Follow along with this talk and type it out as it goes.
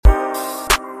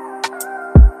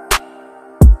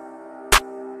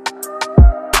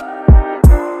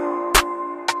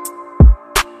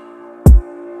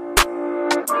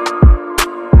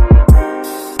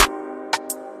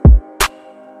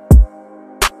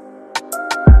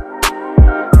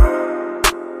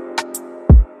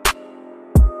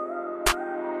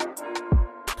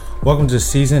Welcome to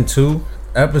Season 2,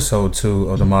 Episode 2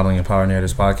 of the Modeling and Power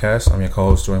Narratives Podcast. I'm your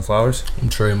co-host, Jordan Flowers. I'm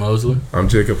Trey Mosley. I'm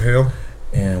Jacob Hale.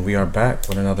 And we are back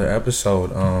with another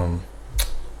episode.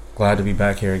 Glad to be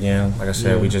back here again. Like I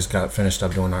said, we just got finished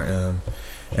up doing our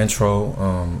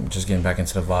intro, just getting back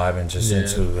into the vibe and just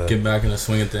into the... Getting back in the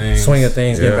swing of things.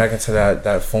 Getting back into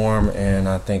that form, and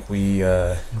I think we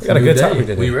got a good topic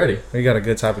today. We ready. We got a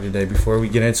good topic today. Before we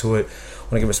get into it,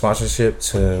 I want to give a sponsorship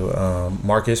to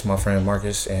Marcus, my friend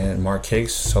Marcus, and Mark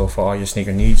Cakes. So for all your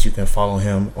sneaker needs, you can follow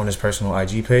him on his personal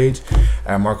IG page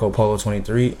at Marco Polo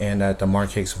 23 and at the Mark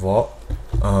Cakes Vault.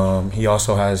 He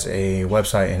also has a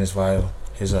website in his bio,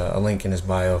 a link in his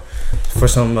bio for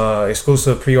some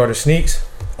exclusive pre-order sneaks.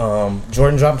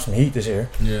 Jordan dropped some heat this year.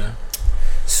 Yeah.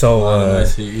 So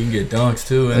nice heat. You can get dunks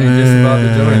too. It ain't just about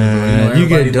the Jordan. You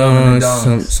get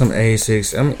dunks, some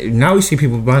Asics. I mean, now we see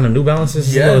people buying the New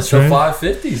Balances. Yeah, it's the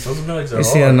 550s. Those dunks are You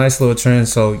see a nice little trend.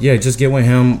 So yeah, just get with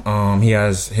him. He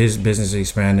has his business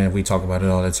expanding. We talk about it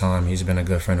all the time. He's been a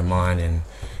good friend of mine, and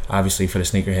obviously for the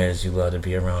sneakerheads, you love to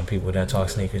be around people that talk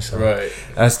sneakers. So right.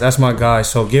 That's my guy.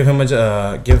 So give him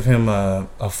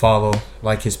a follow,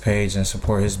 like his page, and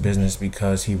support his business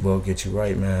because he will get you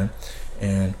right, man.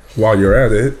 And while you're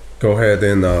at it, go ahead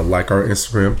and like our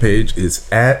Instagram page.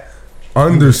 It's at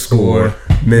 _Men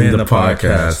the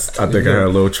podcast. I think I had a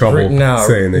little trouble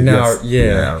saying it.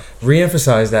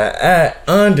 Reemphasize that at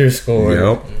 _Men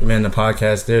the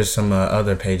podcast. There's some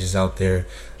other pages out there.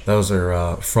 Those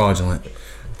are fraudulent.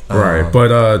 Right,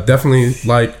 but definitely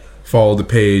follow the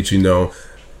page.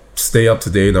 Stay up to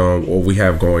date on what we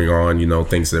have going on.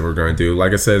 Things that we're going to do.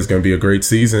 Like I said, it's going to be a great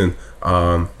season.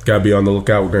 Gotta be on the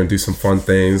lookout. We're going to do some fun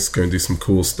things. Going to do some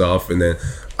cool stuff, and then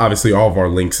obviously all of our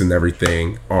links and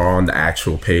everything are on the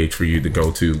actual page for you to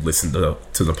go to listen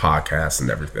to the podcast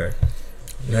and everything.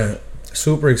 Yeah,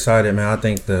 super excited, man. I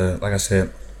think like I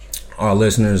said, our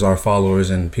listeners, our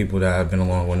followers, and people that have been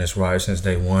along on this ride since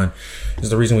day one is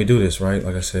the reason we do this, right?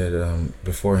 Like I said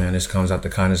beforehand, this comes out the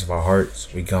kindness of our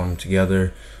hearts. We come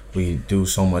together. We do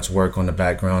so much work on the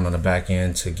background, on the back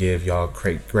end to give y'all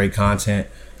great content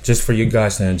just for you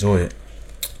guys to enjoy it.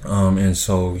 And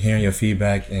so hearing your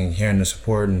feedback and hearing the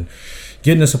support and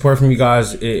getting the support from you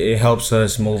guys, it helps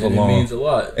us move along. It means a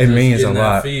lot. It means a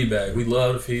lot. Feedback. We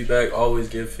love the feedback. Always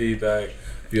give feedback.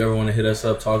 If you ever want to hit us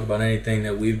up, talk about anything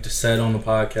that we've said on the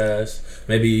podcast,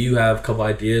 maybe you have a couple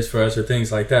ideas for us or things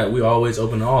like that, we always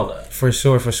open to all that. For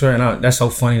sure. And that's so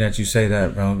funny that you say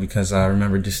that, bro, because I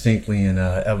remember distinctly in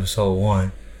episode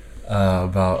 1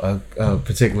 about a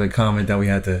particular comment that we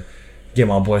had to get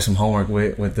my boy some homework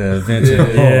with the event.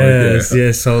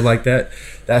 Yes. So like that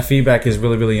feedback is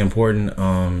really, really important,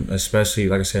 especially,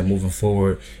 like I said, moving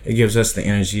forward. It gives us the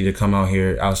energy to come out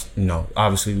here.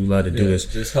 Obviously we love to do this.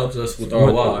 It just helps us with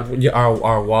our why.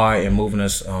 Our why and moving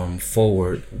us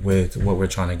forward with what we're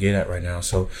trying to get at right now.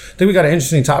 So I think we got an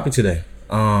interesting topic today.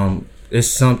 It's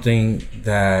something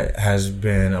that has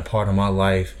been a part of my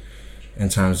life in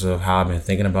terms of how I've been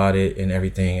thinking about it and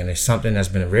everything. And it's something that's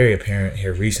been very apparent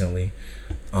here recently.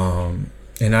 And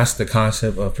that's the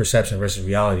concept of perception versus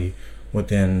reality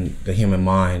within the human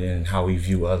mind and how we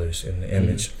view others in the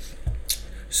image.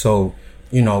 So,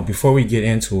 before we get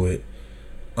into it,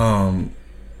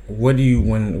 what do you,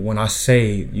 when I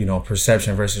say,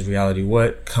 perception versus reality,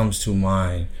 what comes to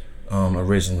mind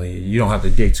originally? You don't have to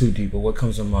dig too deep, but what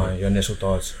comes to mind, your initial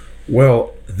thoughts?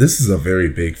 Well, this is a very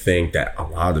big thing that a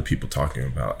lot of people talking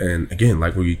about. And again,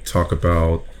 like we talk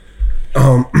about,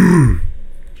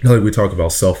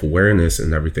 self-awareness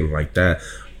and everything like that.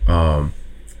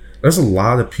 There's a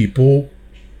lot of people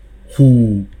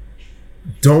who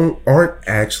aren't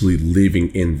actually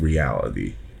living in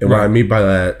reality. And what I mean by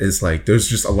that is there's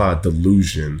just a lot of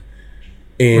delusion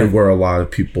in where a lot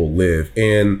of people live.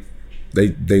 And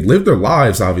they live their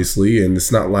lives, obviously, and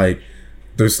it's not like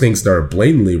there's things that are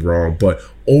blatantly wrong, but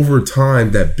over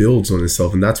time that builds on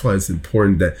itself. And that's why it's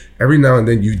important that every now and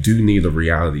then you do need a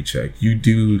reality check. You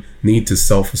do need to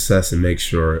self-assess and make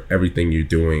sure everything you're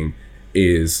doing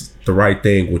is the right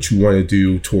thing, what you want to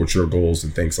do towards your goals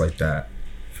and things like that.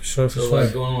 For sure.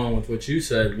 Going along with what you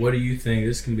said, what do you think,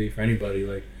 this can be for anybody,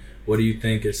 what do you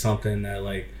think is something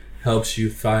that helps you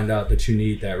find out that you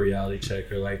need that reality check,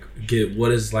 or get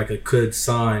what is a good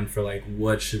sign for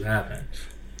what should happen?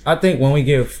 I think when we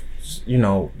give,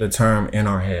 the term in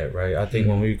our head, right? I think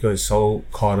when we get so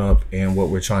caught up in what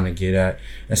we're trying to get at,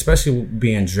 especially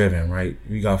being driven, right?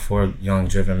 We got 4 young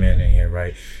driven men in here,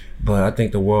 right? But I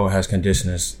think the world has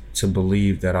conditioned us to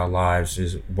believe that our lives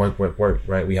is work,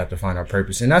 right? We have to find our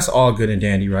purpose. And that's all good and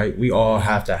dandy, right? We all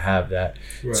have to have that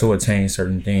to attain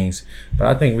certain things. But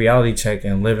I think reality check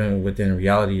and living within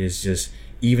reality is just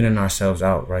evening ourselves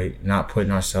out, right? Not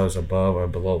putting ourselves above or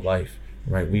below life,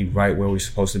 right? We right where we're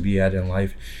supposed to be at in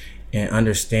life, and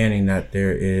understanding that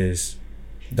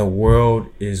the world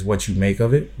is what you make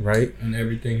of it, right? And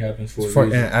everything happens for a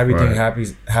reason. And everything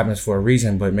happens for a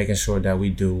reason, but making sure that we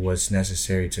do what's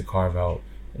necessary to carve out,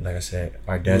 like I said,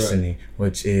 our destiny,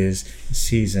 which is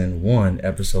season 1,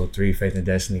 episode 3, Faith and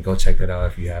Destiny. Go check that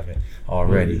out if you haven't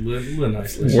already.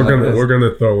 We're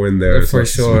gonna throw in there for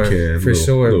sure,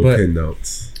 little pin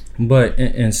notes. But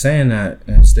in saying that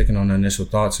and sticking on the initial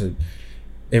thoughts, it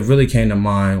really came to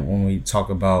mind when we talk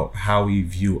about how we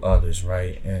view others,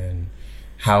 right, and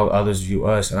how others view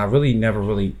us. And I really never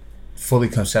really fully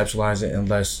conceptualized it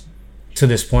unless to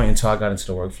this point until I got into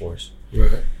the workforce.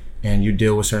 Right. And you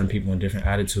deal with certain people in different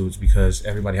attitudes because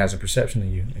everybody has a perception of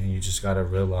you, and you just got to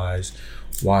realize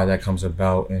why that comes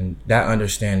about, and that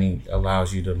understanding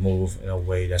allows you to move in a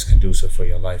way that's conducive for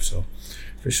your life. So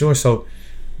for sure. So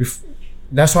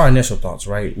that's our initial thoughts,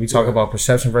 right? We talk about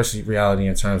perception versus reality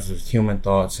in terms of human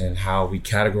thoughts and how we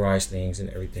categorize things and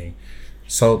everything.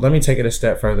 So let me take it a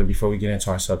step further before we get into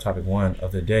our subtopic 1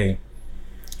 of the day.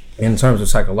 In terms of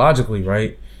psychologically,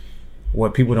 right?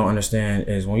 What people don't understand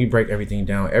is when we break everything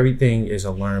down, everything is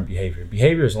a learned behavior.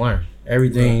 Behavior is learned.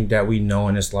 Everything that we know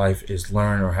in this life is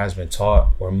learned or has been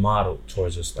taught or modeled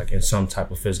towards us, like in some type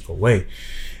of physical way.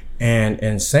 And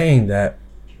in saying that,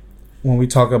 when we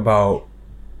talk about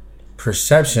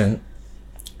perception,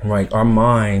 right, our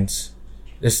minds,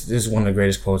 this is one of the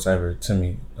greatest quotes ever to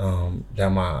me,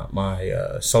 that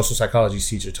my social psychology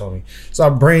teacher told me. So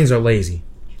our brains are lazy.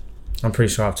 I'm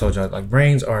pretty sure I've told y'all, like,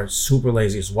 brains are super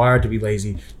lazy. It's wired to be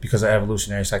lazy because of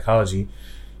evolutionary psychology,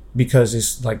 because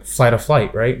it's like flight or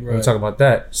flight, right? When we talk about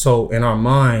that. So in our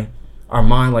mind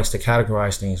likes to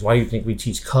categorize things. Why do you think we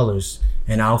teach colors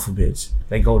and alphabets?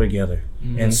 They go together.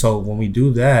 Mm-hmm. And so when we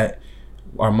do that,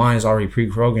 our mind is already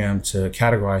pre-programmed to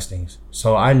categorize things.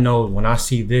 So I know when I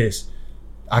see this,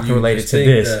 I can relate it to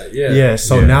this.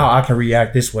 So now I can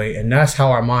react this way. And that's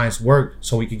how our minds work,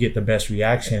 so we could get the best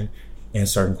reaction in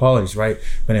certain qualities, right?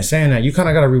 But in saying that, you kind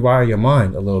of got to rewire your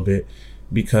mind a little bit,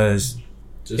 because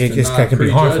it can be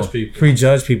harmful.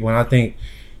 Prejudge people. And I think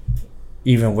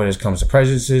even when it comes to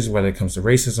prejudices, whether it comes to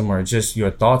racism or just your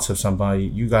thoughts of somebody,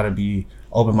 you got to be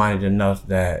open-minded enough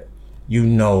that you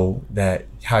know that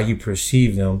how you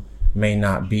perceive them may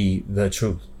not be the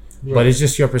truth. Right. But it's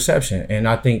just your perception. And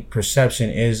I think perception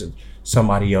is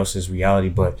somebody else's reality.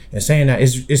 But in saying that,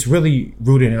 it's really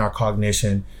rooted in our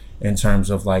cognition, in terms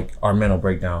of like our mental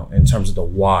breakdown, in terms of the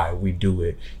why we do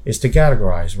it. It's to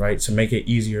categorize, right? To make it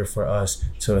easier for us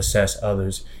to assess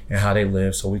others and how they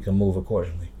live, so we can move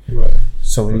accordingly. Right.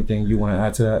 So anything you want to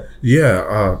add to that?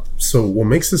 Yeah. So what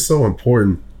makes this so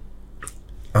important,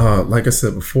 like I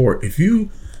said before, if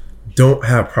you don't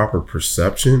have proper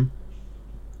perception,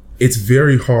 it's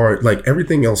very hard. Like,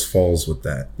 everything else falls with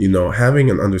that. You know,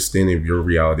 having an understanding of your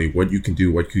reality, what you can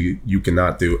do, what you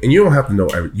cannot do, and you don't have to know.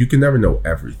 You can never know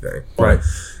everything, right?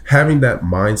 Having that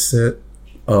mindset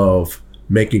of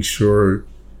making sure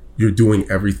you're doing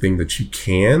everything that you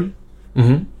can.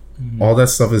 Mm-hmm. Mm-hmm. All that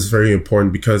stuff is very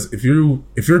important, because if you're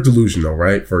delusional,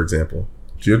 right? For example,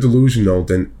 if you're delusional,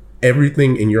 then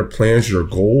everything in your plans, your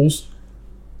goals,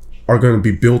 are going to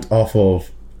be built off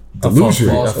of delusion,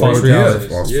 false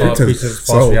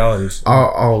realities.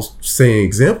 I'll say an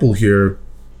example here.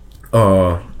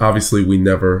 Obviously, we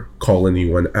never call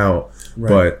anyone out,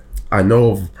 but I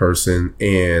know of a person,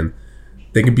 and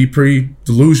they can be pretty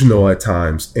delusional at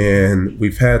times, and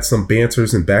we've had some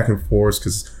banters and back and forth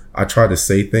because I try to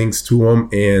say things to them,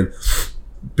 and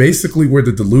basically where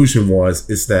the delusion was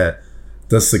is that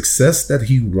the success that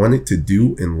he wanted to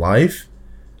do in life,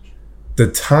 the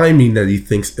timing that he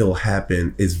thinks it'll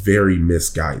happen is very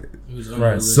misguided.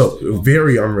 So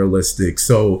very unrealistic.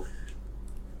 So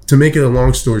to make it a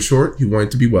long story short, he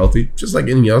wanted to be wealthy, just like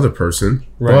any other person.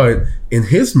 But in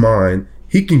his mind,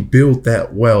 he can build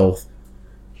that wealth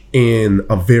in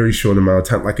a very short amount of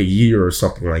time, like a year or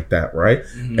something like that, right?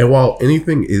 Mm-hmm. And while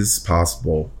anything is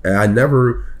possible, and I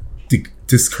never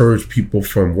discourage people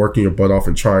from working your butt off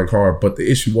and trying hard, but the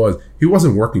issue was he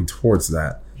wasn't working towards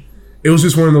that. It was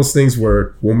just one of those things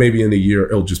where, well, maybe in a year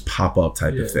it'll just pop up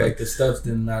type of thing. Like the steps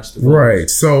didn't match the goals. Right.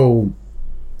 So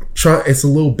it's a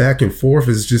little back and forth.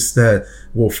 It's just that,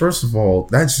 well, first of all,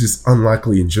 that's just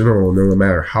unlikely in general, no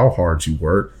matter how hard you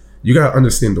work. You got to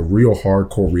understand the real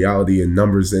hardcore reality and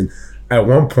numbers. And at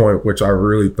one point, which I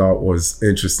really thought was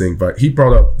interesting, but he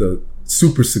brought up the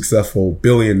super successful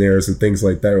billionaires and things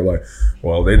like that. They're like,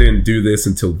 well, they didn't do this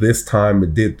until this time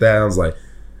and did that. I was like,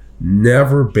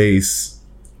 never base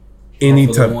any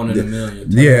type, 1 in a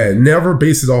million. Never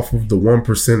base it off of the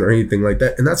 1% or anything like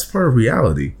that. And that's part of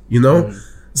reality, you know?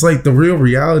 It's like the real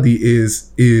reality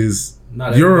is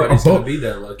Not you're everybody's gonna be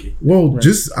that lucky. Well, Right.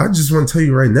 I just want to tell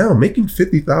you right now, making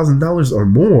 $50,000 or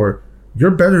more,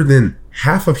 you're better than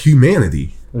half of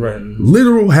humanity. Right.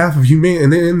 Literal half of humanity.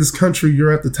 And then in this country,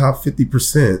 you're at the top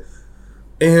 50%.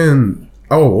 And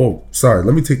sorry,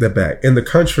 let me take that back. In the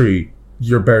country,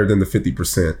 you're better than the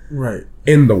 50%. Right.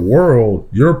 In the world,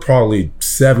 you're probably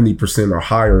 70% or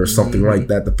higher or something like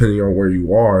that, depending on where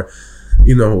you are.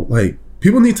 You know, like,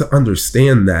 people need to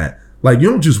understand that. Like, you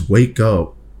don't just wake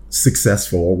up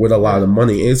successful or with a lot of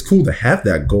money. And it's cool to have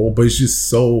that goal, but it's just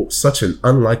such an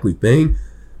unlikely thing.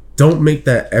 Don't make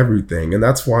that everything. And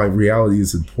that's why reality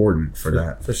is important for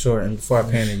that. For sure. And before I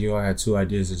painted you, I had two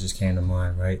ideas that just came to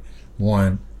mind, right?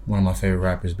 One of my favorite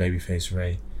rappers, Babyface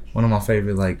Ray. One of my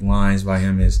favorite lines by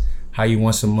him is, how you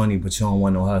want some money but you don't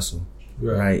want no hustle.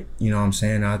 Right? You know what I'm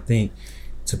saying? I think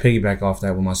to piggyback off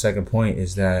that with my second point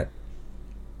is that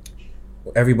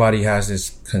everybody has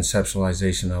this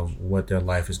conceptualization of what their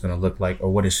life is going to look like or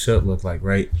what it should look like,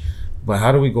 right? But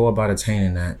how do we go about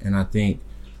attaining that? And I think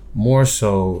more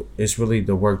so it's really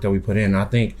the work that we put in. I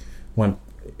think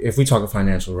if we talk of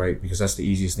financial, right, because that's the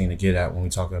easiest thing to get at when we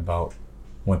talk about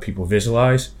when people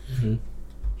visualize,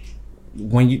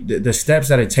 when the steps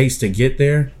that it takes to get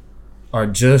there are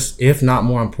just, if not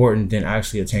more important than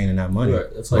actually attaining that money. Right.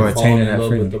 It's like falling in love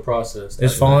with the process.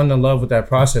 It's falling in love with that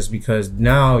process, because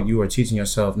now you are teaching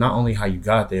yourself not only how you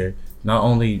got there, not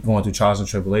only going through trials and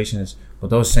tribulations, but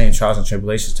those same trials and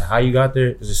tribulations to how you got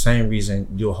there is the same reason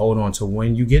you'll hold on to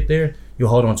when you get there, you'll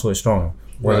hold on to it stronger.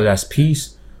 Whether that's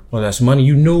peace, whether that's money,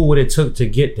 you knew what it took to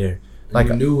get there. Like,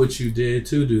 you knew what you did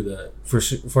to do that.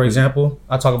 For example,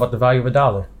 I talk about the value of a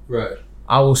dollar. Right.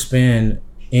 I will spend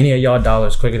any of y'all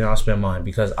dollars quicker than I'll spend mine,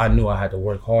 because I knew I had to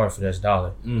work hard for this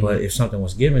dollar. But if something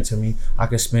was given to me, I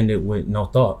could spend it with no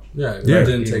thought. Yeah, it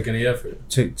didn't take any effort.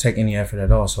 To take any effort at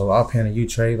all. So I'll pan to you,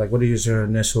 Trey. Like, what is your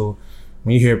initial,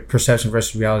 when you hear perception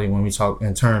versus reality, when we talk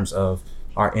in terms of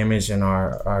our image and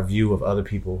our view of other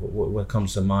people, what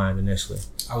comes to mind initially?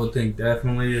 I would think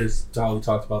definitely is how we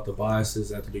talked about the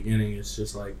biases at the beginning. It's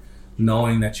just like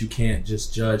knowing that you can't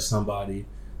just judge somebody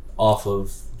off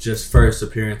of just first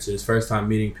appearances, first time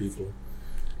meeting people.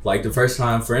 Like the first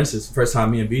time, for instance, the first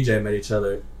time me and BJ met each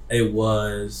other, it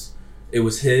was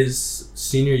his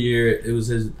senior year. It was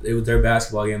their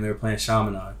basketball game. They were playing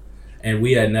Chaminade, and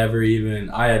we had never even.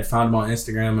 I had found him on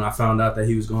Instagram, and I found out that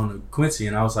he was going to Quincy,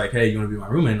 and I was like, "Hey, you want to be my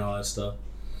roommate and all that stuff?"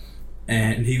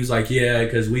 And he was like, "Yeah,"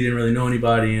 because we didn't really know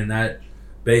anybody, and that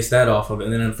based that off of it.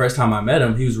 And then the first time I met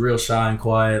him, he was real shy and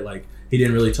quiet. Like, he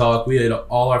didn't really talk. We had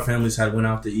all our families had went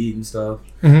out to eat and stuff,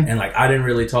 and like I didn't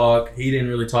really talk. He didn't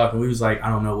really talk, and we was like, I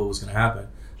don't know what was gonna happen.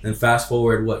 Then fast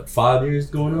forward 5 years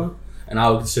going on, and I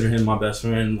would consider him my best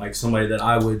friend, like somebody that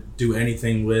I would do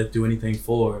anything with, do anything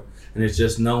for. And it's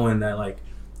just knowing that like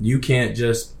you can't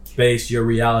just base your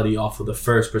reality off of the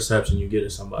first perception you get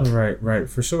of somebody. Right,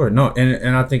 for sure. No,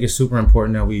 and I think it's super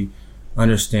important that we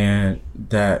understand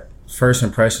that first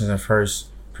impressions and first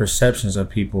perceptions of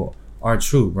people are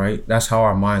true, right? That's how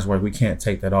our minds work. We can't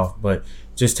take that off, but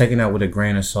just taking that with a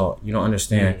grain of salt. You don't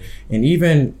understand. And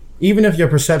even if your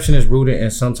perception is rooted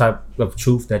in some type of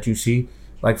truth that you see,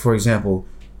 like for example,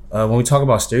 when we talk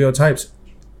about stereotypes,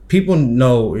 people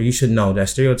know, or you should know, that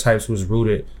stereotypes was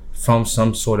rooted from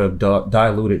some sort of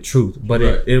diluted truth, but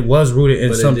it was rooted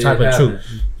in some type of truth,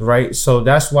 right? So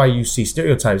that's why you see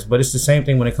stereotypes. But it's the same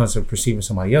thing when it comes to perceiving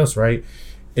somebody else, right?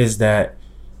 Is that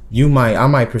I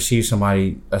might perceive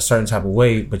somebody a certain type of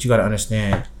way, but you got to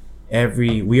understand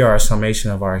we are a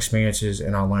summation of our experiences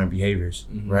and our learned behaviors,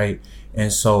 right?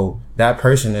 And so that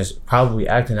person is probably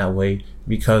acting that way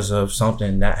because of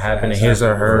something that happened in his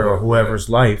or her or whoever's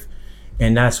life.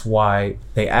 And that's why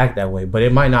they act that way. But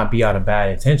it might not be out of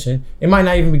bad intention. It might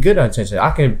not even be good intention.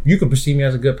 You could perceive me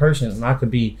as a good person, and I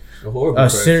could be a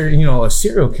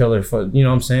serial killer for, you know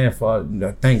what I'm saying?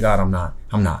 Thank God I'm not.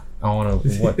 I don't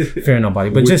want to fear nobody.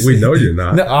 But we know you're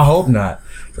not. No, I hope not.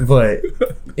 But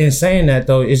in saying that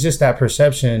though, it's just that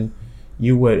perception.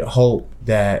 You would hope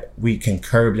that we can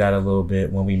curb that a little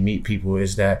bit when we meet people,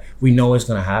 is that we know it's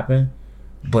going to happen,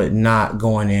 but not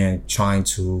going in trying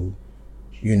to,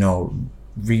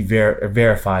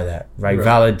 verify that, right?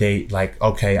 Validate, like,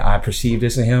 okay, I perceive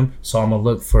this in him, so I'm gonna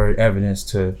look for evidence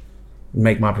to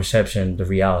make my perception the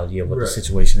reality of what the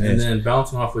situation is. And then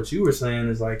bouncing off what you were saying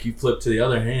is like, you flip to the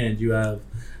other hand, you have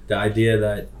the idea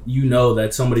that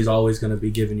that somebody's always going to be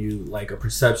giving you like a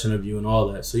perception of you and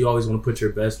all that, so you always want to put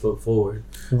your best foot forward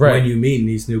when you meeting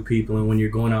these new people, and when you're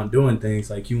going out and doing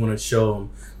things, like you want to show them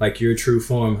like your true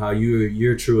form, how you're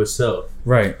your truest self.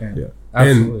 Right. Yeah.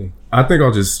 Absolutely. And I think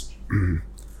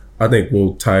I think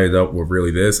we'll tie it up with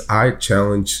really this. I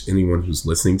challenge anyone who's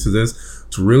listening to this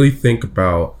to really think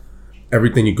about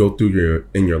everything you go through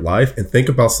in your life and think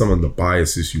about some of the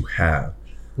biases you have.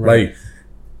 Right. Like,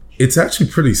 it's actually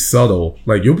pretty subtle.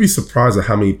 Like, you'll be surprised at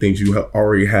how many things you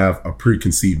already have a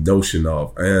preconceived notion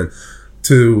of. And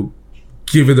to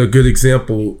give it a good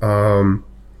example,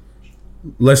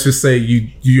 let's just say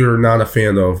you're not a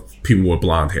fan of people with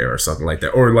blonde hair or something like that,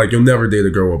 or like you'll never date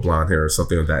a girl with blonde hair or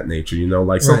something of that nature, you know,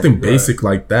 like something basic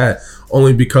like that,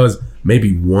 only because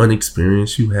maybe one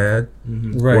experience you had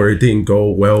or it didn't go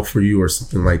well for you or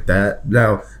something like that.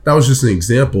 Now, that was just an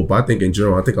example, but I think in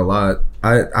general,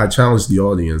 I challenge the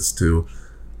audience to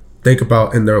think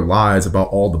about in their lives about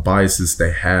all the biases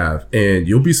they have, and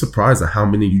you'll be surprised at how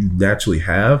many you naturally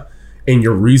have. And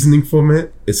your reasoning from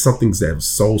it is something that's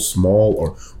so small,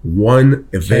 or one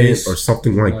event or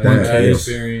something like that.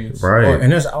 Experience. Right.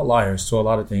 And there's outliers to a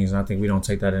lot of things. And I think we don't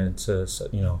take that into,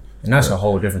 and that's a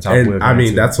whole different topic. And I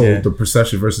mean, that's all the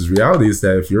perception versus reality is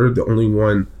that if you're the only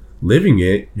one living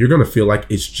it, you're going to feel like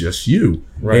it's just you.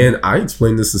 Right. And I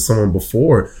explained this to someone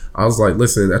before. I was like,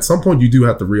 listen, at some point you do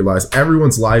have to realize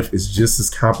everyone's life is just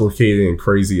as complicated and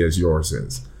crazy as yours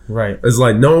is. Right. It's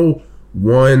like no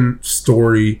one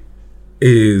story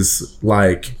is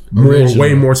like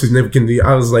way more significant.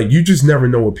 I was like, you just never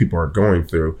know what people are going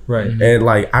through. Right. And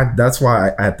like, that's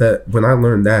why when I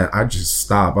learned that, I just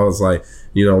stopped. I was like,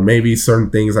 maybe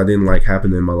certain things I didn't like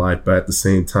happen in my life, but at the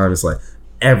same time, it's like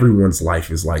everyone's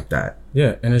life is like that.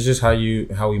 Yeah. And it's just how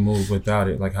we move without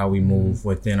it, like how we move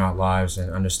within our lives,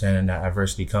 and understanding that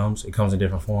adversity comes in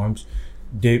different forms.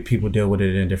 People deal with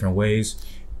it in different ways,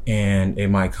 and it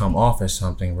might come off as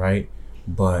something, right?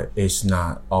 But it's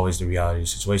not always the reality of the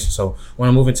situation. So when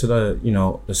I move into the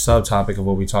subtopic of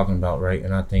what we're talking about, right?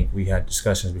 And I think we had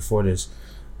discussions before this,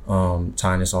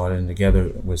 tying this all in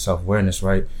together with self-awareness,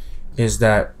 right? Is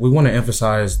that we want to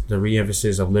emphasize the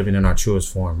re-emphasis of living in our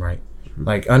truest form, right?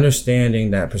 Like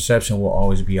understanding that perception will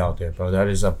always be out there, bro. That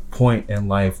is a point in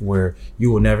life where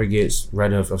you will never get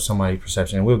rid of somebody's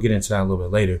perception. And we'll get into that a little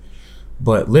bit later.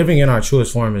 But living in our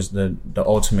truest form is the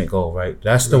ultimate goal, right?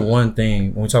 That's the one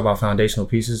thing when we talk about foundational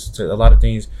pieces to a lot of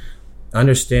things.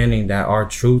 Understanding that our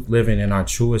truth, living in our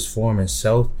truest form and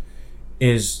self,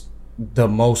 is the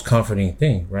most comforting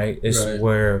thing, right? It's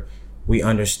where we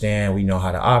understand, we know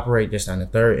how to operate this and the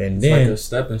third, and then it's like a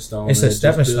stepping stone. It's a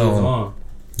stepping stone,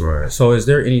 right? So, is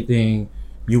there anything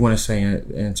you want to say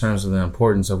in terms of the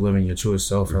importance of living your truest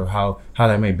self, or how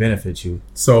that may benefit you?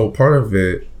 So, part of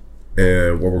it.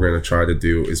 And what we're going to try to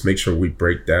do is make sure we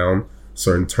break down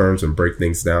certain terms and break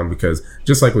things down, because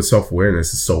just like with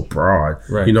self-awareness, it's so broad.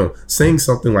 Right. Saying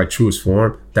something like truest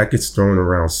form, that gets thrown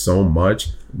around so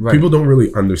much. Right. People don't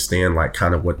really understand like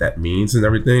kind of what that means and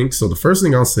everything. So the first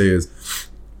thing I'll say is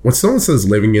when someone says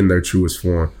living in their truest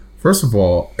form, first of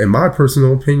all, in my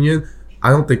personal opinion,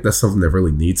 I don't think that's something that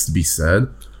really needs to be said,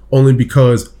 only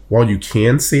because while you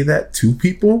can say that to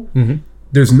people,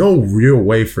 there's no real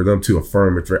way for them to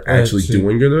affirm if they're actually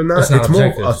doing it or not. It's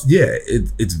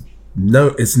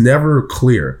more, it's never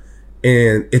clear,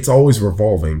 and it's always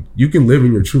revolving. You can live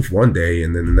in your truth one day,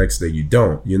 and then the next day you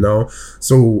don't.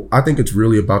 So I think it's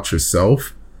really about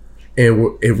yourself,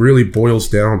 and it really boils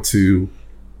down to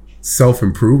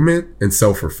self-improvement and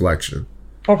self-reflection.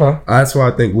 Okay, that's why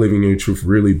I think living in your truth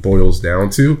really boils down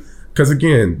to. Because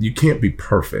again, you can't be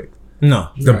perfect. No.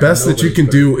 The best that you can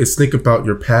do is think about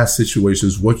your past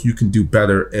situations, what you can do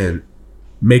better, and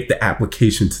make the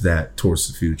application to that towards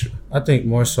the future. I think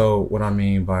more so what I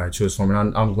mean by truest form,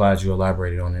 and I'm glad you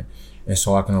elaborated on it, and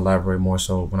so I can elaborate more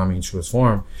so when I mean truest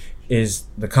form, is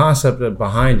the concept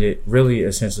behind it really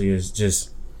essentially is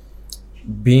just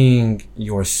being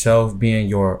yourself, being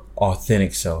your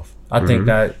authentic self. I think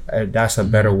that's a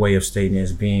better way of stating it,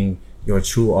 is being your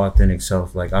true authentic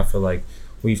self. Like, I feel like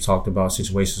we've talked about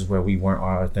situations where we weren't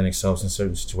our authentic selves in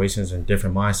certain situations and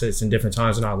different mindsets and different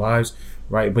times in our lives,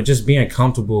 right? But just being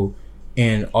comfortable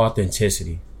in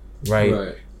authenticity, right?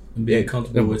 Right. And being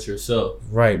comfortable with yourself.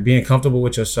 Right. Being comfortable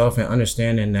with yourself and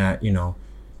understanding that,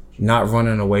 not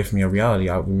running away from your reality.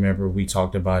 I remember we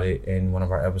talked about it in one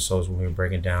of our episodes when we were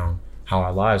breaking down how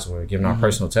our lives were, giving our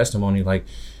personal testimony. Like,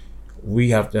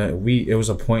 it was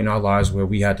a point in our lives where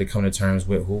we had to come to terms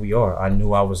with who we are. I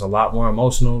knew I was a lot more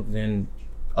emotional than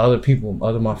other people,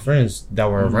 my friends that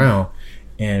were around,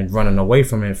 and running away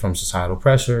from it, from societal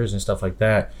pressures and stuff like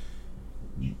that.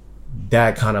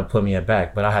 That kind of put me at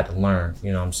back, but I had to learn,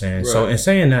 you know what I'm saying? Right. So in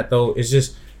saying that though, it's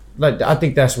just like, I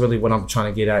think that's really what I'm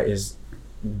trying to get at, is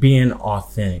being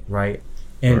authentic, right?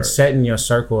 And setting your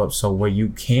circle up so where you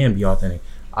can be authentic.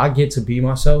 I get to be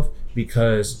myself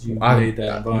because I made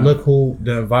that look who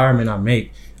the environment I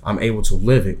make. I'm able to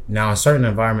live it. Now, in certain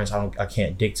environments, I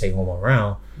can't dictate who I'm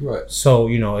around. Right. So,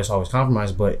 it's always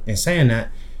compromised. But in saying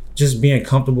that, just being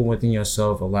comfortable within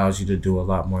yourself allows you to do a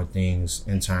lot more things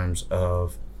in terms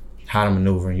of how to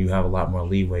maneuver, and you have a lot more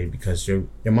leeway because your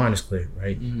mind is clear,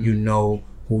 right? Mm-hmm. You know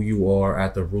who you are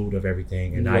at the root of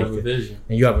everything, and now you have a vision.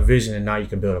 And you have a vision, and now you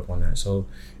can build upon that. So,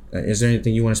 is there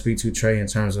anything you want to speak to, Trey, in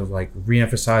terms of like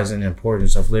re-emphasizing the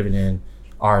importance of living in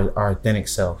our authentic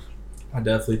self? I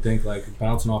definitely think, like,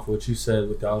 bouncing off what you said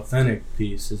with the authentic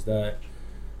piece, is that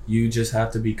you just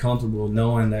have to be comfortable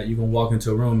knowing that you can walk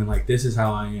into a room and, like, this is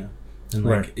how I am, and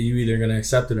like you either gonna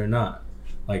accept it or not.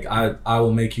 Like, I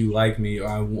will make you like me,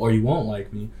 or you won't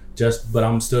like me. But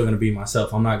I'm still gonna be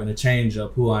myself. I'm not gonna change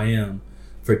up who I am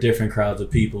for different crowds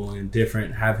of people and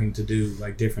different having to do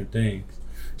like different things.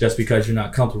 Just because you're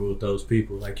not comfortable with those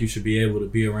people, like, you should be able to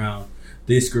be around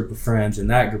this group of friends and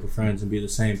that group of friends and be the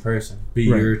same person. Be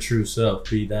your true self.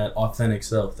 Be that authentic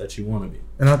self that you want to be.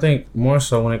 And I think more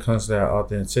so when it comes to that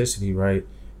authenticity, right?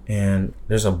 And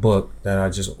there's a book that I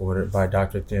just ordered by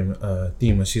Dr.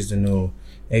 Thema. She's the new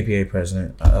APA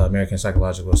president, American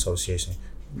Psychological Association.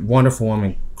 Wonderful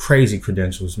woman, crazy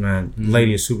credentials, man. Mm-hmm.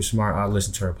 Lady is super smart. I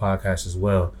listen to her podcast as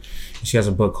well. She has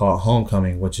a book called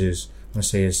Homecoming, which is, let's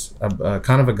say, it's a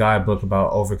kind of a guidebook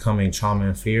about overcoming trauma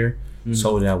and fear,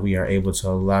 so that we are able to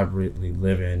elaborately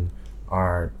live in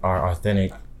our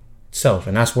authentic self.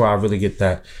 And that's where I really get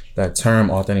that term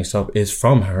authentic self is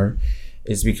from her.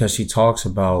 It's because she talks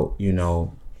about,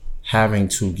 having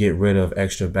to get rid of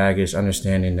extra baggage,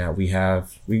 understanding that we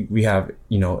have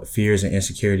fears and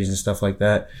insecurities and stuff like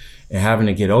that, and having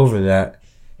to get over that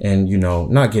and,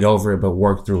 not get over it, but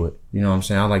work through it. You know what I'm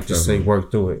saying? I like to say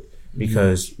work through it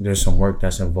because there's some work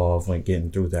that's involved when getting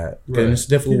through that. Right. And it's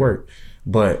difficult work.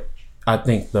 But I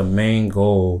think the main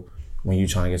goal when you're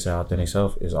trying to get to authentic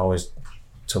self is always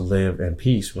to live in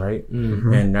peace, right?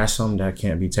 Mm-hmm. And that's something that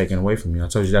can't be taken away from you. I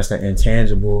told you that's the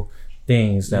intangible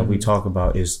things that we talk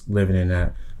about is living in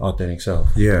that authentic self.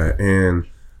 Yeah, and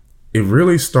it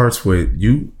really starts with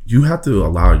you have to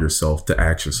allow yourself to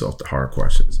ask yourself the hard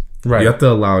questions. Right. You have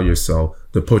to allow yourself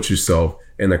to put yourself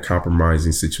in a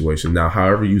compromising situation. Now,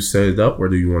 however you set it up,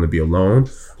 whether you want to be alone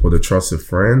with a trusted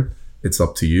friend, it's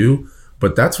up to you.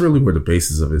 But that's really where the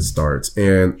basis of it starts.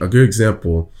 And a good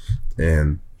example,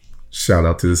 and shout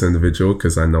out to this individual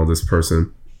because I know this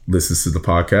person listens to the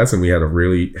podcast and we had a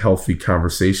really healthy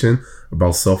conversation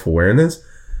about self-awareness.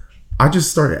 I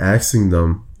just started asking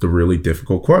them the really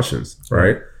difficult questions,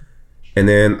 right? And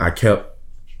then I kept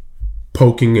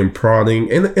poking and prodding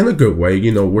in a good way,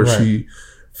 where she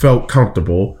felt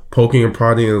comfortable poking and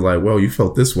prodding and like, well, you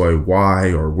felt this way.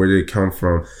 Why? Or where did it come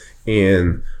from?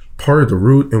 And part of the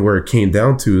root and where it came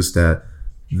down to is that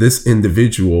this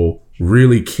individual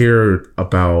really cared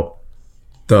about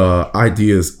the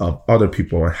ideas of other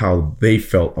people and how they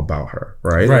felt about her,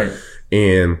 right? Right.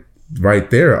 And right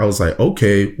there, I was like,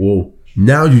 okay, well,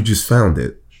 now you just found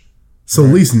it. So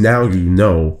at least now you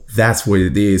know that's what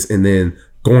it is. And then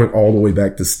going all the way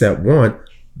back to step one,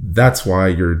 that's why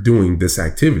you're doing this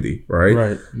activity, right?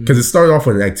 Right. Because it started off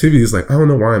with an activity. It's like, I don't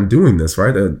know why I'm doing this,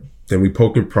 right? Then we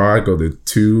poke and prod, go to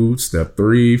 2, step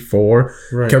 3, 4,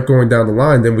 kept going down the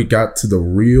line. Then we got to the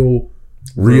real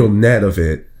net of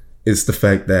it. It's the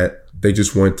fact that they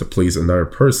just want to please another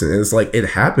person. And it's like, it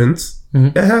happens.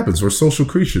 Mm-hmm. It happens. We're social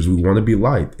creatures. We want to be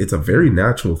liked. It's a very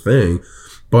natural thing.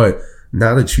 But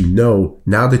now that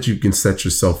now that you can set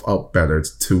yourself up better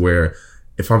to where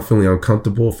if I'm feeling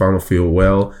uncomfortable, if I don't feel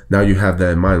well, now you have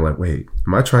that in mind. Like, wait,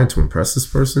 am I trying to impress this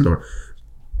person? Or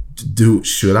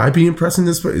should I be impressing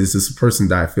this person? Is this a person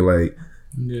that I feel like,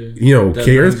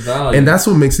 cares? And that's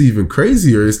what makes it even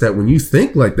crazier is that when you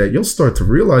think like that, you'll start to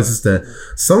realize is that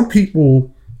some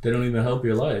people, they don't even help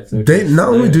your life. They not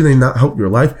only do they not help your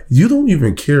life, you don't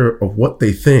even care of what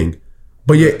they think,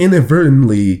 but yet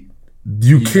inadvertently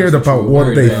you cared about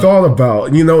what they thought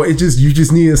about. You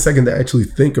just need a second to actually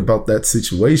think about that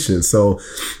situation. So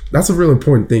that's a real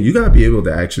important thing. You got to be able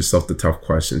to ask yourself the tough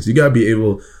questions. You got to be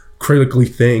able to critically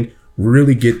think,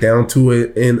 really get down to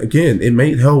it. And again, it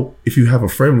may help if you have a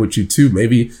friend with you too.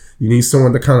 Maybe you need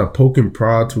someone to kind of poke and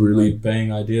prod to really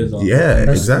bang ideas on. Yeah,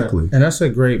 exactly. And that's a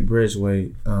great bridge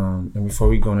way. And before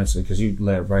we go into, because you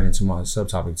led right into my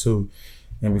subtopic too.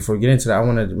 And before we get into that, I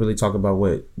want to really talk about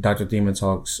what Dr. Thema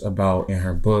talks about in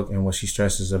her book and what she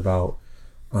stresses about.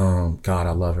 God, I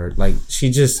love her. Like,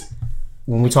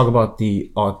 when we talk about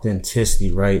the authenticity,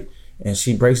 right? And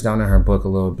she breaks down in her book a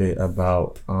little bit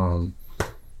about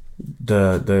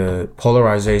the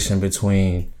polarization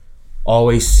between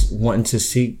always wanting to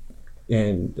seek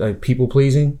and people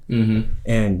pleasing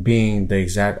and being the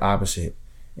exact opposite.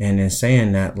 And in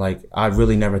saying that, like, I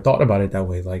really never thought about it that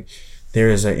way. Like,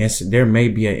 there may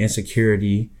be an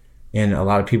insecurity in a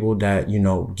lot of people that, you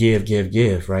know, give,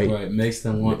 right? Right. Makes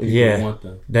them want people to want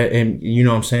them. That, and you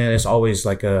know what I'm saying? It's always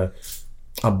like a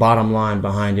bottom line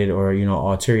behind it, or, you know,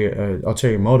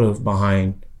 ulterior motive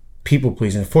behind people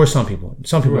pleasing for some people.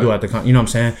 Some people do at the, you know what I'm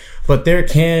saying? But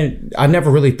I never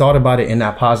really thought about it in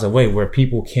that positive way, where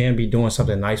people can be doing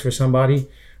something nice for somebody,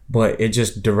 but it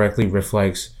just directly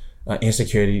reflects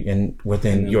insecurity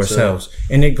within yourselves.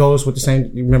 And it goes with the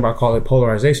same, remember I call it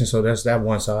polarization. So that's that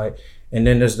one side. And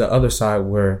then there's the other side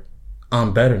where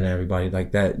I'm better than everybody,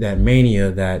 like that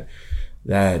mania, that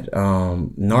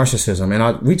narcissism.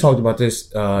 And we talked about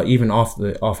this even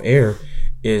off air.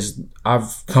 Is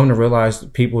I've come to realize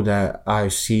that people that I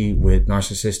see with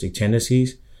narcissistic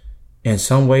tendencies, in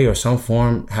some way or some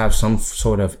form, have some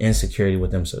sort of insecurity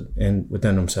within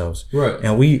themselves. Right.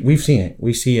 And we've seen it.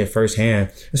 We see it firsthand,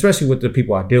 especially with the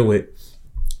people I deal with,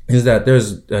 is that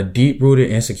there's a deep-rooted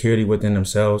insecurity within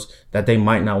themselves that they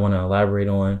might not want to elaborate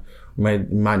on, might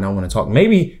not want to talk,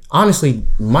 maybe honestly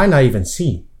might not even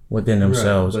see within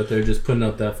themselves. Right, but they're just putting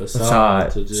up that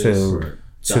facade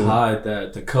to hide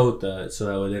that, to coat that, so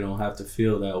that way they don't have to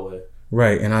feel that way.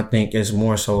 Right. And I think it's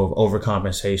more so of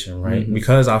overcompensation, right? Mm-hmm.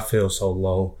 Because I feel so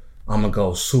low, I'm going to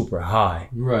go super high.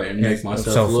 Right. And make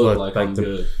myself look like I'm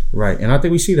good. Right. And I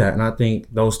think we see that. And I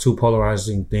think those two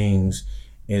polarizing things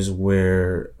is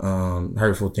where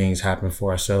hurtful things happen for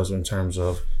ourselves, in terms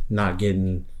of not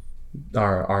getting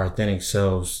our authentic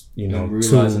selves, you know, to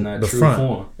the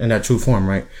front in that true form.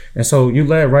 Right. And so you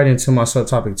led right into my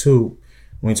subtopic too,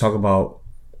 when we talk about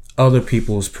other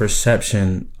people's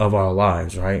perception of our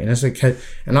lives, right? And it's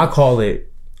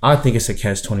I think it's a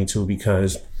catch-22,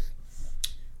 because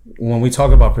when we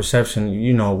talk about perception,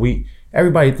 you know,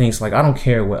 everybody thinks like, I don't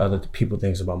care what other people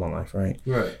thinks about my life, right?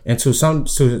 Right. And to a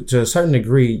certain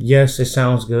degree, yes, it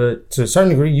sounds good. To a certain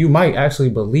degree, you might actually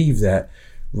believe that,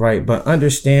 right? But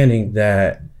understanding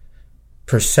that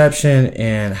perception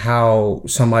and how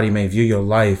somebody may view your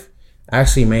life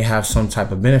actually may have some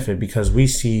type of benefit, because we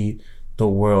see the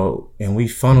world and we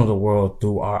funnel the world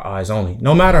through our eyes only.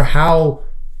 No matter how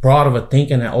broad of a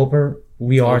thinking and open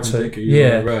we are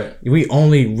we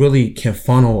only really can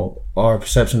funnel our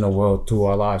perception of the world through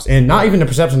our lives, and not even the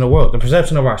perception of the world, the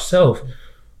perception of ourselves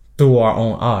through our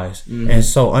own eyes. Mm-hmm. And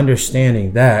so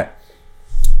understanding that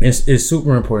is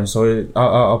super important. So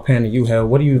I'll pan to you, Hel.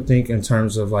 What do you think in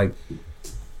terms of like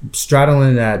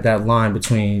straddling that line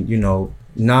between, you know,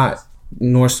 not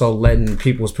nor so letting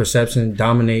people's perception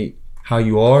dominate how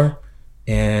you are,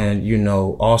 and, you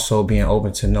know, also being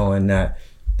open to knowing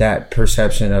that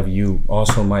perception of you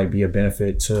also might be a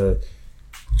benefit to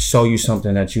show you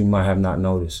something that you might have not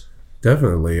noticed?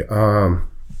 Definitely.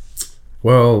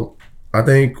 Well, I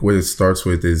think what it starts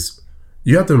with is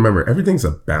you have to remember everything's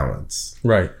a balance.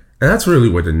 Right. And that's really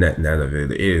what the net of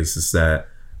it is that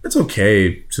it's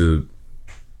okay to,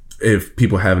 if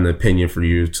people have an opinion, for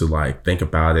you to like think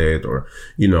about it, or,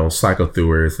 you know, cycle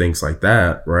through it, things like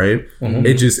that, right? Mm-hmm.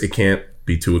 It can't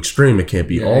be too extreme. It can't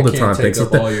be all the time, things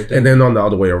like that. And then on the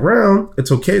other way around,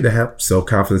 it's okay to have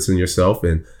self-confidence in yourself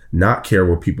and not care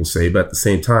what people say, but at the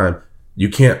same time, you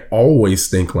can't always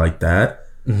think like that.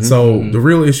 Mm-hmm. So the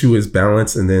real issue is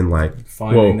balance, and then like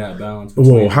finding that balance.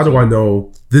 Well, how do I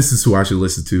know this is who I should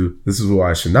listen to? This is who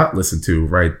I should not listen to,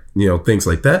 right? You know, things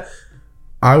like that.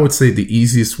 I would say the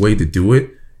easiest way to do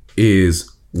it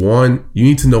is, one, you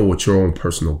need to know what your own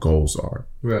personal goals are.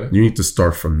 Right. You need to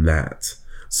start from that.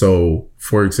 So,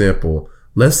 for example,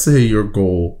 let's say your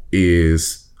goal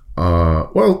is,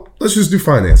 let's just do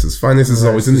finances. Finances is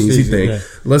always an easy thing. Yeah.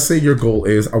 Let's say your goal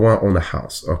is, I want to own a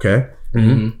house. Okay.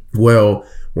 Mm-hmm. Well,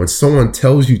 when someone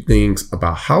tells you things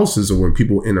about houses, or when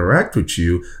people interact with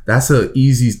you, that's an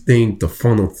easy thing to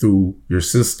funnel through your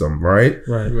system, right?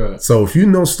 Right. So if you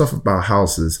know stuff about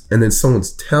houses, and then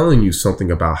someone's telling you something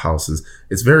about houses,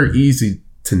 it's very easy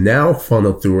to now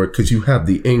funnel through it, because you have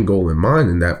the end goal in mind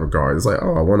in that regard. It's like,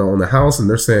 oh, I want to own a house, and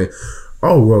they're saying,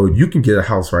 oh, well, you can get a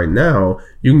house right now.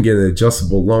 You can get an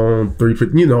adjustable loan,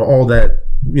 all that,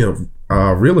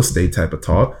 real estate type of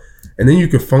talk. And then you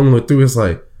can funnel it through. It's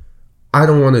like, I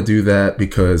don't want to do that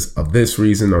because of this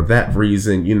reason or that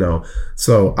reason,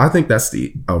 So I think that's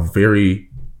a very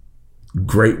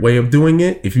great way of doing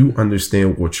it, if you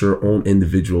understand what your own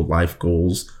individual life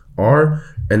goals are.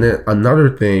 And then another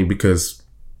thing, because,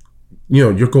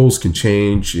 your goals can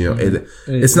change,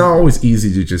 it's not always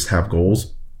easy to just have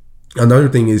goals. Another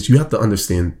thing is you have to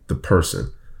understand the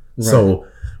person. Right. So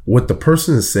what the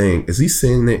person is saying, is he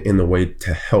saying it in a way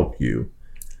to help you?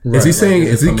 Right.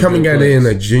 Is he coming at it in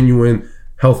a genuine,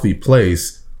 healthy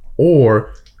place?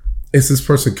 Or is this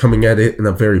person coming at it in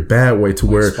a very bad way to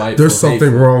where spiteful, there's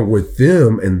something hateful. wrong with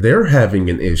them and they're having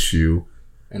an issue,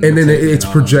 and then it's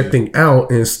projecting out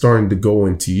and it's starting to go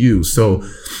into you. So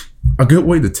a good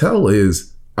way to tell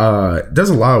is there's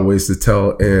a lot of ways to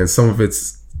tell, and some of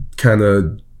it's kind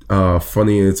of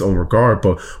funny in its own regard.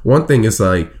 But one thing is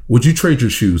like, would you trade your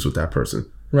shoes with that person?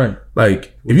 Right.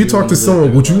 Like, if you talk to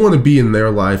someone, would you want to be in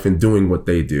their life and doing what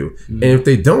they do? And if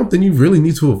they don't, then you really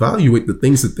need to evaluate the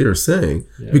things that they're saying,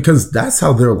 because that's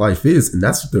how their life is and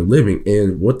that's what they're living.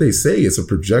 And what they say is a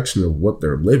projection of what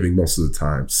they're living most of the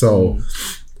time. So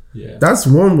that's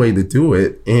one way to do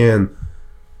it. And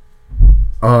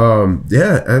I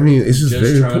mean, it's just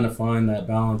very trying to find that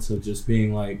balance of just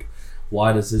being like,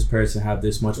 why does this person have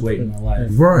this much weight in my life?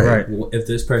 Right. If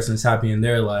this person is happy in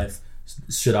their life,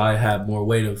 should I have more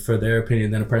weight for their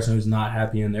opinion than a person who's not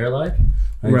happy in their life?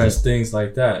 And just things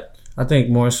like that. I think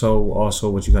more so also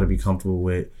what you got to be comfortable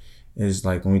with is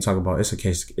like when we talk about it's a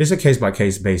case by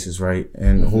case basis, right?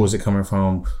 And who is it coming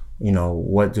from? You know,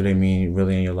 what do they mean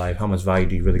really in your life? How much value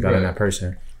do you really got in that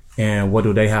person? And what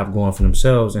do they have going for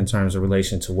themselves in terms of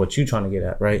relation to what you're trying to get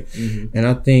at, right? And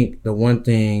I think the one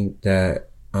thing that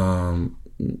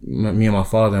me and my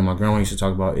father and my grandma used to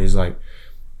talk about is like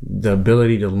the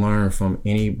ability to learn from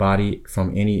anybody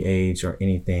from any age or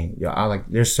anything.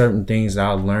 There's certain things that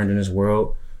I learned in this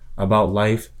world about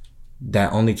life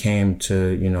that only came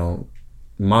to,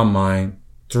 my mind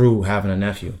through having a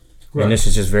nephew. Right. And this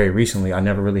is just very recently. I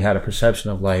never really had a perception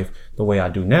of life the way I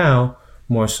do now.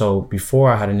 More so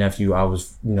before I had a nephew, I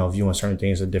was, viewing certain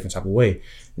things a different type of way.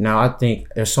 Now I think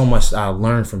there's so much I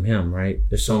learned from him, right?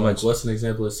 There's so much. What's an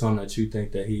example of something that you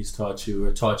think that he's taught you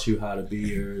or taught you how to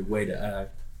be or way to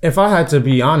act? If I had to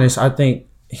be honest, I think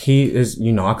he is,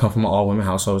 I come from an all women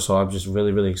household, so I'm just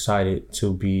really, really excited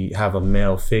to have a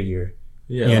male figure.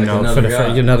 Yeah,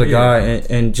 another guy.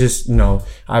 And just,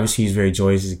 obviously he's very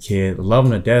joyous as a kid, love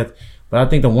him to death. But I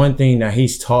think the one thing that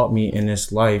he's taught me in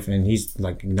this life, and he's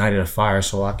like ignited a fire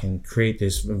so I can create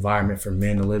this environment for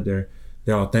men to live their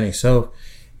authentic self,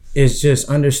 is just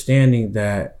understanding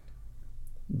that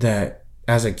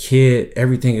as a kid,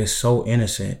 everything is so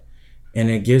innocent. And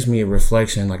it gives me a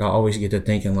reflection. Like I always get to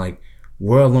thinking like,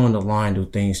 where along the line do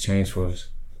things change for us,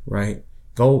 right?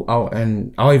 Go out,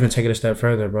 and I'll even take it a step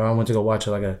further, bro. I went to go watch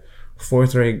like a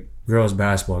 4th grade girls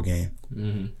basketball game.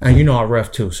 And I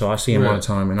ref too, so I see him all the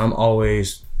time, and I'm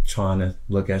always trying to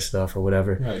look at stuff or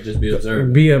whatever. Right, just be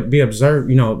observant.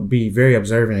 Be very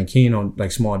observant and keen on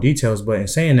like small details. But in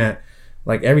saying that,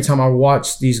 like every time I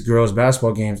watch these girls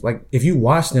basketball games, like if you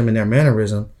watch them in their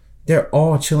mannerism, they're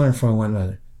all chilling from one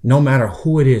another. No matter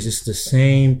who it is, it's the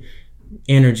same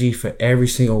energy for every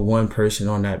single one person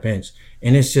on that bench.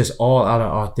 And it's just all out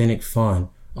of authentic fun,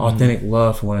 authentic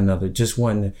love for one another. Just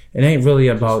wanting it ain't really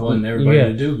about just wanting everybody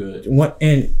to do good.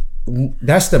 And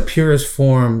that's the purest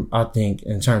form, I think,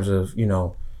 in terms of,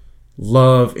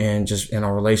 love and just in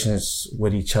our relations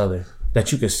with each other.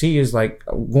 That you could see is like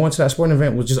going to that sporting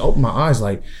event would just open my eyes.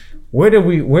 Like, where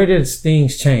did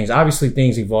things change? Obviously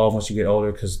things evolve once you get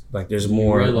older because like there's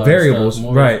more variables,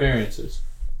 more right? Experiences.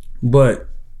 But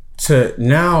to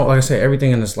now, like I said,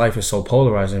 everything in this life is so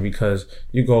polarizing because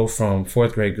you go from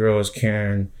 4th grade girls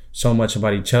caring so much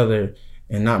about each other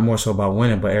and not more so about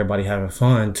winning, but everybody having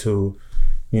fun to,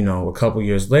 a couple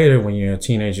years later when you're in a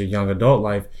teenager, young adult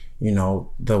life,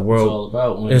 the world. It's all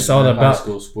about winning. It's all about high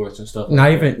school sports and stuff.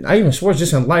 Not even sports,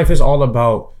 just in life. It's all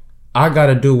about I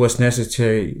gotta do what's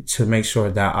necessary to make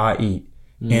sure that I eat,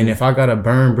 and if I gotta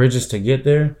burn bridges to get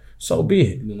there, so be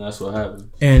it. Then that's what happens.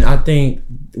 And I think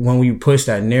when we push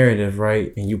that narrative,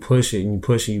 right, and you push it and you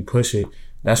push it, you push it,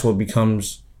 that's what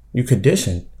becomes you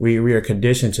conditioned. We are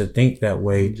conditioned to think that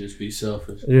way. Just be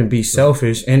selfish. And be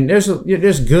selfish. And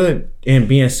there's good in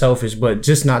being selfish, but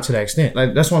just not to that extent.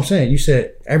 Like that's what I'm saying. You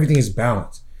said everything is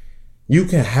balanced. You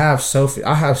can have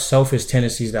I have selfish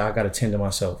tendencies that I gotta tend to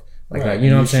myself. Like right.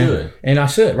 That, what I'm saying? And I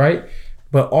should, right?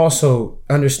 But also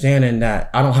understanding that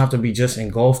I don't have to be just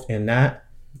engulfed in that.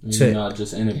 You're not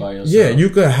just in it by yourself. Yeah, you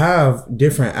could have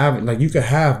different like you could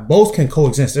have both can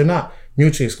coexist. They're not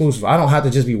mutually exclusive. I don't have to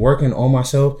just be working on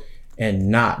myself and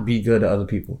not be good to other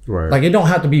people. Right. Like it don't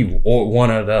have to be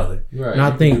one or the other. Right. And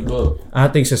I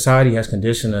think society has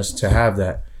conditioned us to have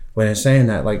that. But in saying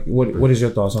that, like what is your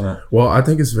thoughts on that? Well, I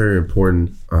think it's very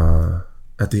important.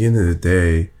 At the end of the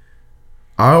day,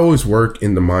 I always work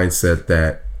in the mindset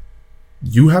that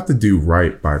you have to do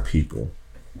right by people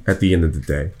at the end of the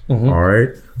day. Mm-hmm. All right.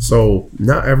 So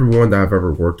not everyone that I've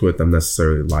ever worked with, I'm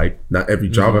necessarily like, not every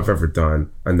job I've ever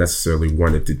done, I necessarily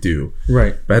wanted to do.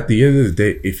 Right. But at the end of the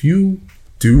day, if you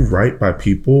do right by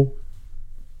people,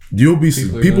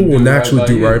 people will naturally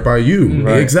do right by you. Mm-hmm.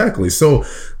 Right. Exactly. So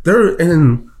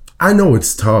and I know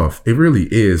it's tough. It really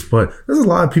is. But there's a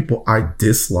lot of people I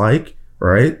dislike.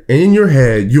 Right. And in your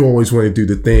head, you always want to do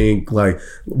the thing like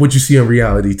what you see on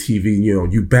reality TV,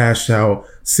 you bash out,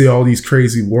 say all these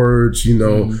crazy words,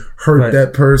 hurt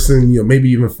that person, maybe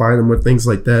even fight them or things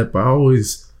like that. But I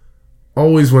always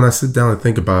when I sit down and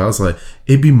think about it, I was like,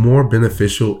 it'd be more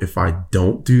beneficial if I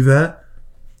don't do that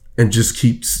and just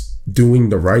keep doing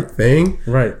the right thing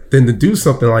than to do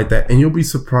something like that. And you'll be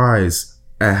surprised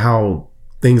at how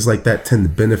things like that tend to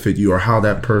benefit you or how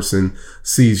that person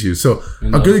sees you. So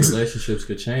and a good relationships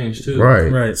could change too.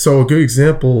 Right. So a good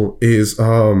example is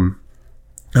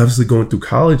obviously going through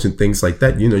college and things like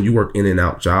that. You work in and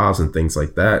out jobs and things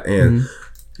like that. And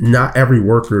not every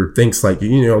worker thinks like,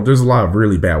 there's a lot of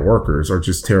really bad workers or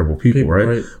just terrible people,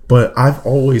 right? But I've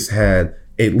always had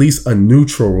at least a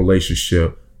neutral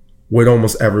relationship with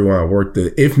almost everyone I worked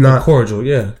with. If not cordial,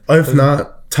 if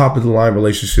not top of the line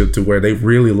relationship to where they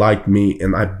really liked me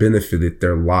and I benefited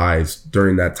their lives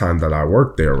during that time that I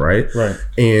worked there, right?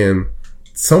 And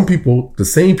some people, the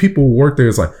same people who work there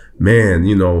is like, man,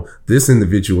 this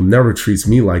individual never treats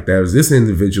me like that. Or this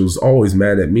individual is always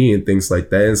mad at me and things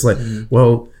like that. And it's like,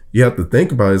 well, you have to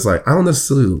think about it. It's like, I don't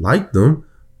necessarily like them,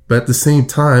 but at the same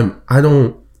time, I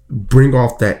don't bring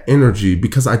off that energy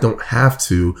because I don't have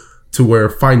to where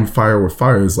fighting fire with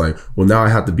fire is like, well, now I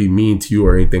have to be mean to you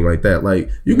or anything like that.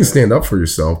 Like, you can stand up for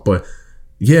yourself, but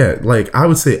yeah, like I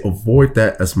would say avoid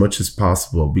that as much as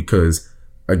possible because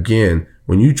again,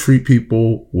 when you treat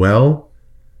people well,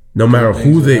 no matter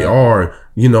who they are,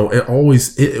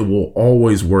 it will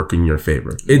always work in your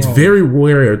favor. It's very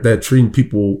rare that treating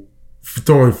people,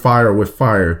 throwing fire with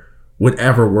fire would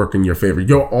ever work in your favor.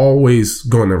 You're always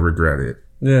going to regret it.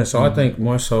 Yeah. So I think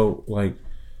more so like,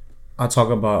 I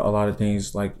talk about a lot of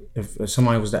things like if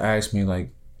somebody was to ask me like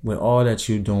with all that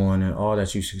you're doing and all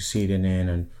that you succeeded in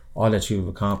and all that you've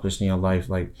accomplished in your life,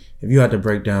 like if you had to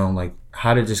break down like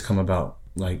how did this come about,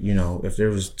 like if there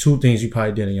was 2 things you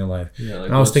probably did in your life,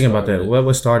 and I was thinking about that,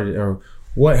 what started or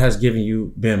what has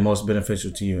been most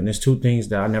beneficial to you, and there's 2 things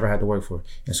that I never had to work for.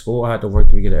 In school I had to work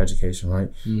to get an education, right?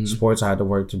 Sports I had to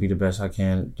work to be the best I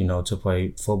can, to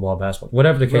play football, basketball,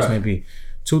 whatever the case may be.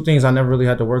 2 things I never really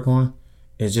had to work on.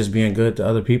 It's just being good to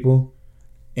other people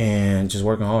and just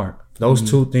working hard. Those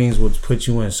 2 things would put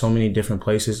you in so many different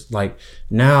places. Like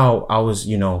now I was,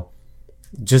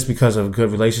 just because of good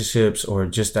relationships or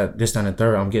just that this, that, and the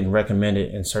third, I'm getting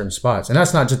recommended in certain spots. And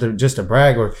that's not just a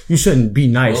brag or you shouldn't be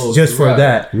nice just for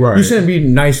that. Right. You shouldn't be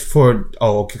nice for,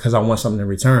 because I want something in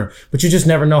return. But you just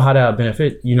never know how that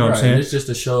benefit. You know what I'm saying? It's just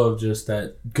a show of just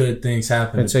that good things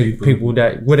happen to people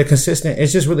that with a consistent,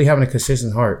 it's just really having a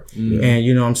consistent heart. And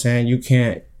you know what I'm saying?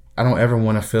 I don't ever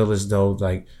want to feel as though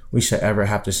like we should ever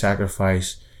have to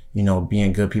sacrifice,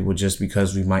 being good people just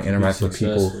because we might interact with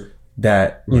people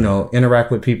that,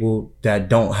 interact with people that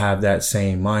don't have that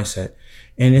same mindset.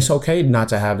 And it's okay not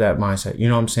to have that mindset. You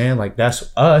know what I'm saying? Like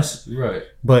that's us. Right.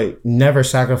 But never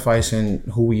sacrificing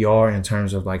who we are in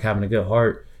terms of like having a good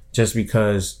heart just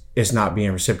because it's not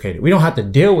being reciprocated. We don't have to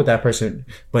deal with that person,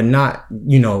 but not,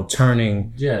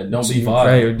 turning. Yeah, don't be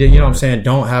violent. You know what I'm saying?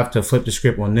 Don't have to flip the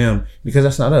script on them because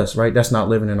that's not us, right? That's not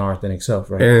living in our authentic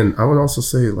self, right? And I would also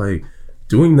say like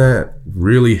doing that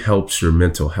really helps your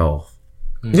mental health.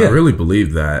 I really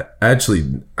believe that.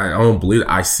 Actually, I don't believe it.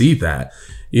 I see that.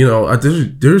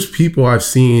 There's people I've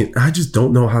seen, I just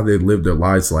don't know how they live their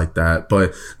lives like that,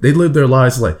 but they live their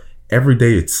lives like every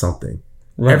day it's something.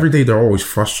 Right. Every day they're always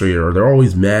frustrated or they're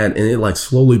always mad and it like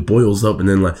slowly boils up and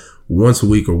then like once a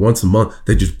week or once a month,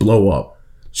 they just blow up,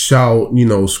 shout,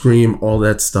 scream, all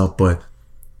that stuff. But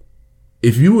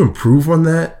if you improve on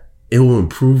that, it will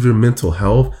improve your mental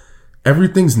health.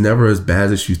 Everything's never as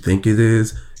bad as you think it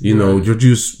is. You'll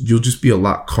just be a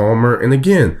lot calmer. And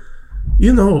again,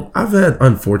 I've had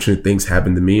unfortunate things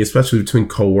happen to me, especially between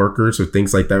coworkers or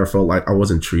things like that. I felt like I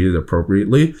wasn't treated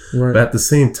appropriately. Right. But at the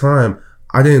same time,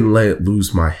 I didn't let it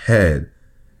lose my head.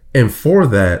 And for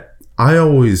that, I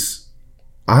always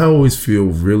feel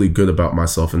really good about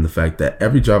myself in the fact that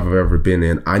every job I've ever been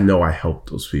in, I know I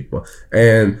helped those people.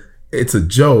 And it's a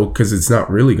joke because it's not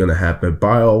really going to happen. But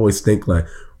I always think like,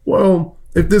 well,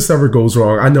 if this ever goes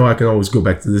wrong, I know I can always go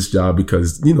back to this job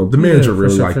because, the manager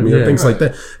really liked me or things like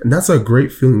that. And that's a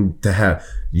great feeling to have.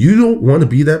 You don't want to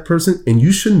be that person and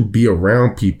you shouldn't be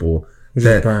around people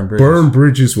that burn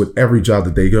bridges with every job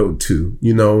that they go to,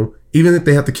 even if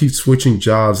they have to keep switching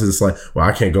jobs. It's like, well,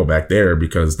 I can't go back there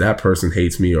because that person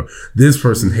hates me or this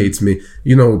person hates me.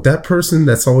 That person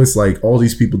that's always like, all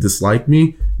these people dislike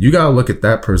me. You got to look at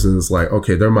that person. It's like,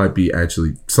 okay, there might be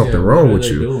actually something wrong with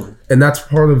you. Doing? And that's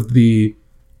part of the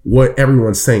what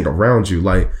everyone's saying around you.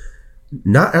 Like,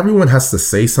 not everyone has to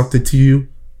say something to you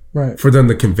right for them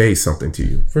to convey something to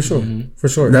you. For sure. For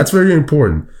sure. And that's very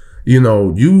important. You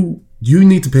know, you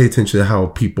need to pay attention to how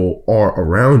people are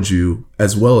around you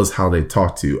as well as how they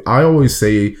talk to you. I always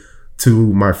say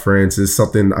to my friends, it's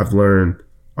something I've learned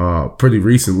pretty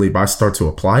recently, but I start to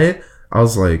apply it. I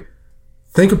was like,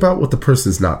 think about what the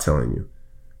person's not telling you.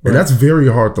 And that's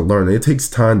very hard to learn. It takes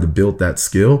time to build that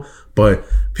skill, but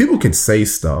people can say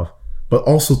stuff, but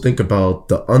also think about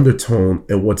the undertone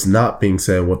and what's not being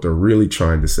said, what they're really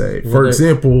trying to say. For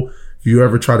example, if you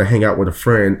ever try to hang out with a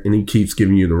friend and he keeps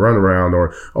giving you the runaround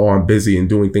or, oh, I'm busy and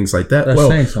doing things like that.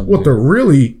 Well, what they're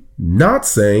really not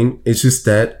saying is just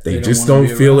that they just don't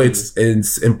feel it's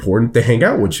important to hang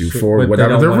out with you for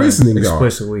whatever their reasoning is.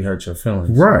 Explicitly hurt your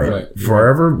feelings. Right.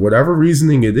 Forever, whatever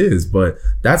reasoning it is. But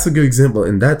that's a good example.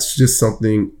 And that's just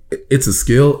something, it's a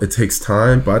skill. It takes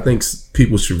time. But I think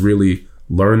people should really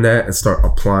learn that and start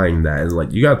applying that. And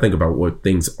like, you got to think about what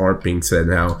things aren't being said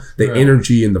now. The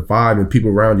energy and the vibe and people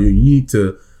around you. You need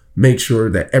to make sure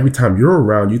that every time you're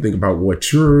around, you think about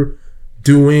what you're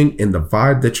doing and the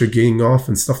vibe that you're getting off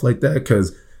and stuff like that.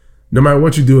 Because no matter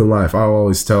what you do in life, I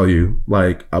always tell you,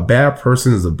 like, a bad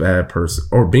person is a bad person,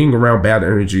 or being around bad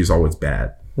energy is always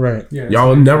bad. Right. Yeah,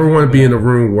 y'all never want to be in a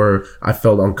room where I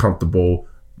felt uncomfortable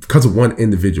because of one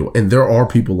individual. And there are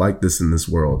people like this in this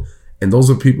world. And those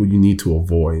are people you need to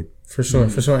avoid. For sure,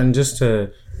 for sure. And just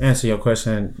to answer your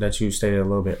question that you stated a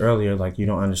little bit earlier, like, you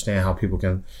don't understand how people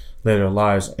can live their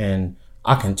lives. And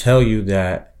I can tell you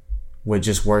that with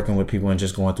just working with people and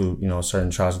just going through, you know,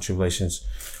 certain trials and tribulations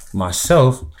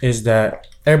myself, is that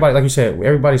everybody, like you said,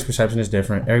 everybody's perception is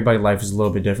different. Everybody's life is a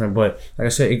little bit different. But like I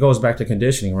said, it goes back to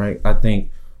conditioning, right? I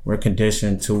think we're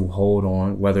conditioned to hold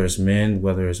on, whether it's men,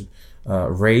 whether it's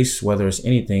race, whether it's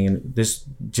anything. And this,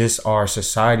 just our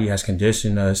society has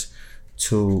conditioned us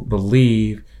to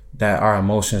believe that our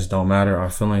emotions don't matter, our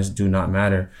feelings do not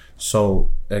matter. So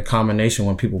a combination,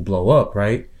 when people blow up,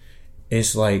 right,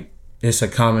 it's like, it's a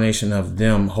combination of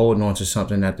them holding on to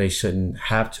something that they shouldn't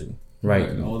have to, right?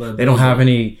 They don't have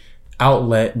any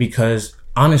outlet because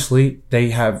honestly, they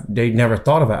never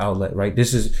thought of an outlet, right?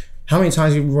 This is how many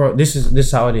times this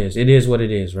is how it is. It is what it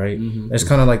is, right? It's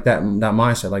kind of like that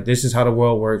mindset. Like, this is how the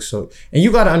world works. So, and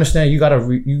you got to understand, you're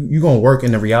going to work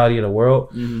in the reality of the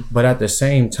world, but at the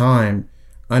same time,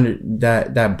 under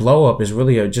that blow up is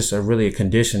really just a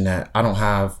condition that I don't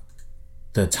have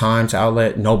the time to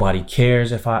outlet. Nobody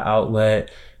cares if I outlet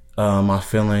my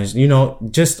feelings, you know,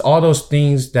 just all those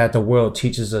things that the world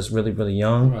teaches us really, really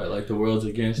young. Right, like the world's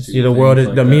against you. See, the world is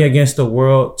like the me against the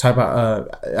world type of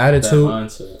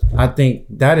attitude. I think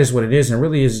that is what it is, and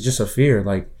really is just a fear.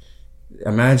 Like,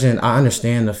 imagine, I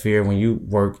understand the fear when you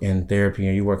work in therapy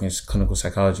and you work in clinical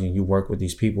psychology and you work with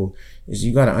these people, is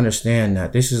you got to understand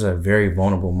that this is a very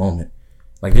vulnerable moment.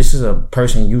 Like, this is a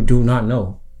person you do not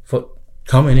know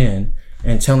coming in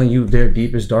and telling you their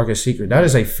deepest, darkest secret. That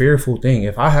is a fearful thing.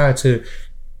 If I had to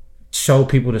show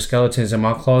people the skeletons in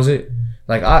my closet,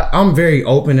 like, I'm very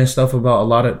open and stuff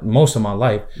about most of my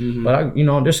life, but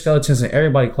there's skeletons in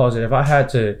everybody's closet.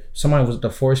 If somebody was to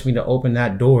force me to open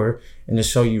that door and to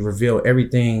show you, reveal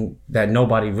everything that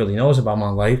nobody really knows about my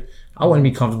life, I wouldn't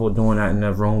be comfortable doing that in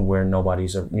a room where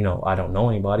nobody's, I don't know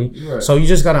anybody. Right. So you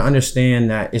just got to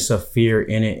understand that it's a fear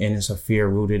in it, and it's a fear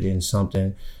rooted in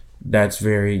something that's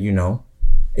very,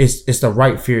 it's the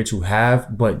right fear to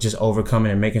have, but just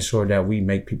overcoming and making sure that we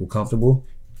make people comfortable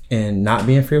and not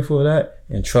being fearful of that,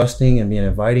 and trusting and being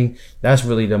inviting. That's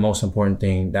really the most important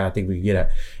thing that I think we get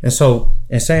at. And so,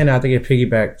 in saying that, I think it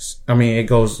piggybacks,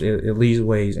 it leads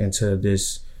ways into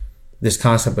this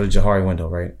concept of the Johari window,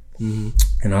 right?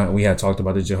 And we had talked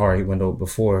about the Johari window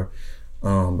before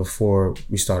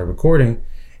we started recording.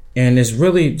 And it's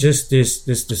really just this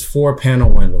 4-panel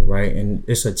window, right? And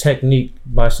it's a technique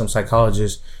by some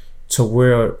psychologists to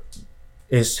where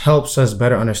it helps us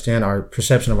better understand our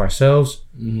perception of ourselves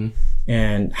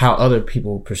and how other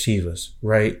people perceive us,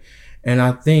 right? And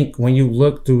I think when you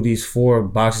look through these 4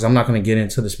 boxes, I'm not going to get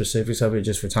into the specifics of it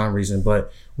just for time reason,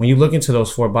 but when you look into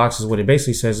those 4 boxes, what it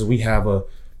basically says is we have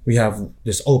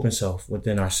this open self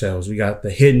within ourselves. We got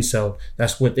the hidden self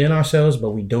that's within ourselves, but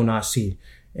we do not see.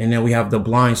 And then we have the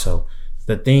blind self,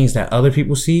 the things that other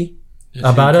people see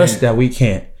about us that we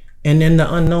can't. And then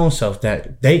the unknown self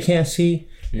that they can't see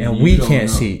and we can't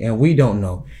see and we don't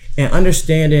know. And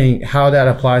understanding how that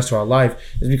applies to our life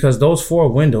is because those 4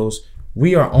 windows,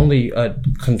 we are only a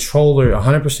controller,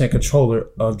 100% controller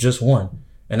of just one.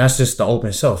 And that's just the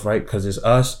open self, right? Because it's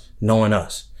us knowing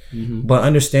us. But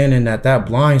understanding that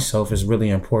blind self is really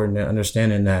important, and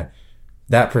understanding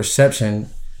that perception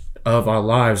of our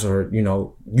lives, or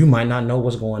you might not know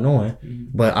what's going on,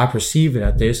 but I perceive it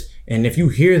at this. And if you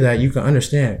hear that, you can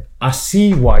understand. I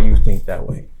see why you think that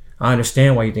way. I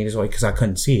understand why you think this way because I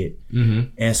couldn't see it.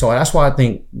 And so that's why I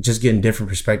think just getting different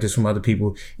perspectives from other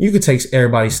people, you could take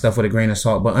everybody's stuff with a grain of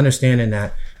salt, but understanding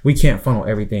that we can't funnel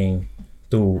everything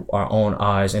through our own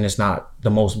eyes, and it's not the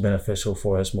most beneficial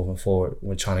for us moving forward.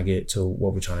 We're trying to get to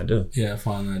what we're trying to do. Yeah,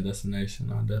 find that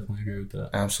destination. I definitely agree with that.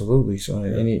 Absolutely. So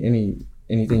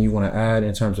anything you want to add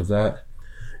in terms of that?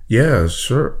 Yeah,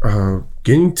 sure.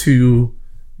 Getting to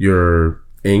your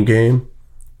end game,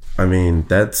 I mean,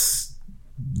 that's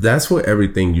what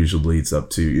everything usually leads up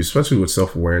to, especially with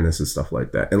self-awareness and stuff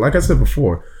like that. And like I said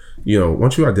before,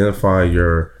 once you identify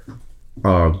your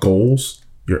goals,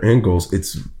 your end goals,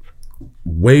 it's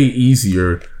way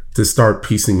easier to start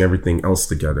piecing everything else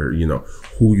together,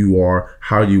 who you are,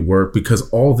 how you work, because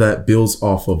all that builds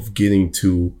off of getting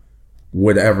to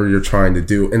whatever you're trying to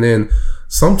do. And then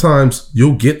sometimes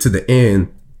you'll get to the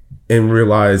end and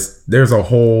realize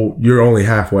you're only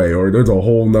halfway, or there's a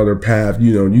whole nother path,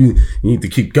 you need to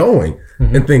keep going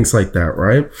and things like that.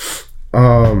 Right.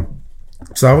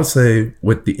 So I would say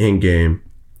with the end game,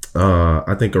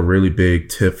 I think a really big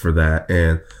tip for that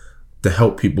and to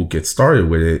help people get started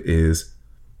with it is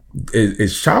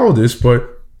it's childish,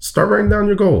 but start writing down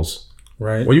your goals.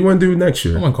 Right. What you want to do next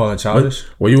year? I wouldn't call it childish.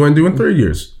 What you want to do in 3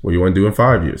 years? What you want to do in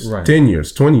 5 years? Right. 10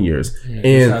 years, 20 years. Yeah,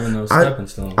 and having those stepping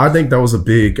stones. I think that was a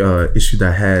big issue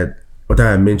that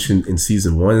I mentioned in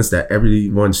season 1 is that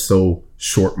everyone's so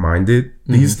short-minded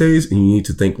these days, and you need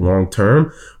to think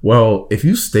long-term. Well, if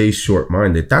you stay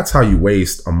short-minded, that's how you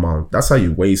waste a month. That's how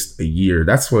you waste a year.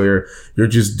 That's where you're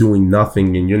just doing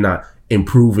nothing and you're not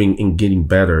improving and getting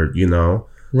better,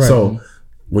 Right. So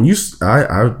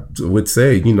I would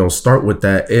say, start with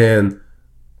that. And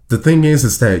the thing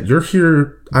is that you're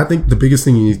here. I think the biggest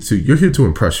thing you're here to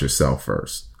impress yourself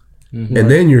first. And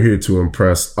then you're here to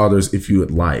impress others if you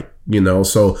would like,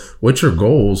 so with your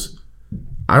goals,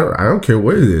 I don't care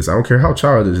what it is. I don't care how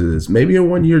childish it is. Maybe in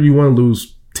 1 year you want to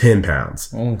lose 10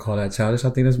 pounds. I won't call that childish. I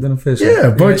think that's beneficial.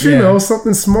 Yeah, but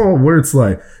something small where it's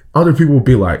like other people will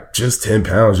be like, just 10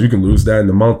 pounds, you can lose that in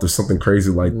a month or something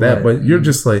crazy like that. Right. But you're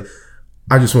just like,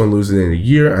 I just want to lose it in a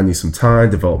year. I need some time,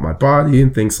 develop my body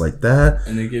and things like that.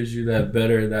 And it gives you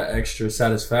that extra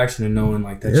satisfaction in knowing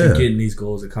like that you're getting these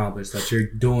goals accomplished, that you're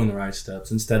doing the right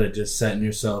steps instead of just setting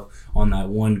yourself on that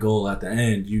one goal at the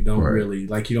end. You don't really,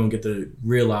 you don't get to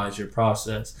realize your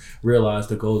process, realize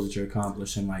the goals that you're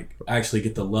accomplishing, actually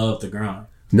get to love the grind.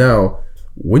 Now,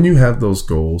 when you have those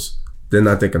goals, then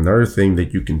I think another thing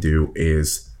that you can do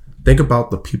is think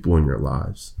about the people in your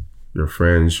lives. Your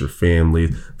friends, your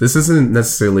family. This isn't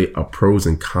necessarily a pros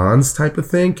and cons type of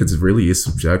thing because it really is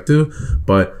subjective,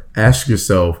 but ask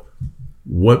yourself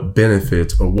what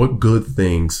benefits or what good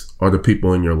things are the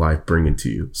people in your life bringing to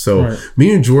you. So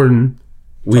me and Jordan,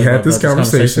 we had this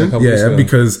conversation.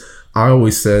 Because I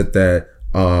always said that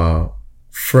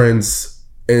friends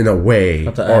in a way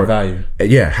have to add value.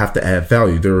 Have to add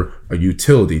value. They're a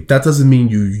utility. That doesn't mean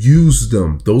you use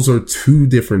them. Those are two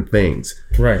different things.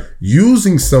 Right.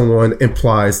 Using someone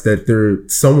implies that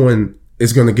someone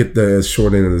is going to get the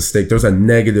short end of the stick. There's a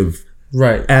negative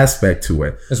aspect to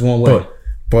it. That's one way.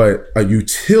 But a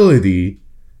utility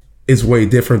is way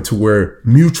different to where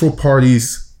mutual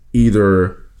parties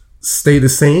either stay the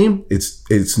same,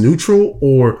 it's neutral,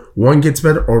 or one gets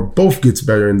better or both gets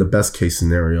better in the best case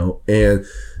scenario. And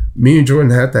me and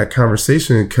Jordan had that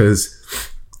conversation because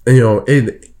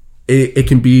it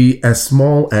can be as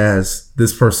small as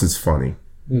this person's funny.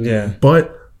 Yeah.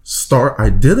 But start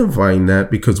identifying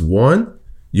that because one,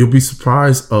 you'll be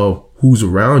surprised of who's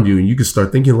around you and you can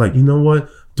start thinking like, you know what?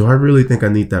 Do I really think I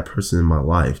need that person in my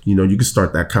life? You can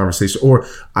start that conversation, or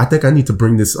I think I need to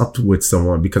bring this up with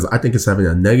someone because I think it's having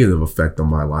a negative effect on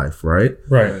my life. Right.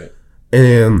 Right.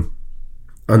 And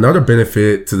another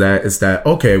benefit to that is that,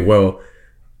 okay, well,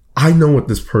 I know what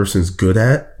this person's good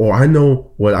at, or I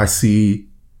know what I see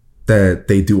that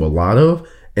they do a lot of.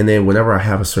 And then whenever I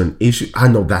have a certain issue, I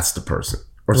know that's the person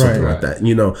or something like that,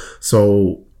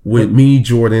 So with me,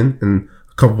 Jordan, and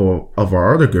a couple of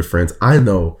our other good friends, I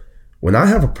know when I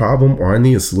have a problem or I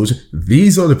need a solution,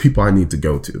 these are the people I need to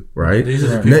go to, right? These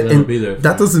are the people that will be there.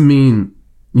 That doesn't mean,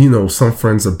 some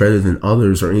friends are better than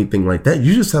others or anything like that.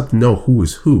 You just have to know who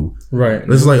is who. Right.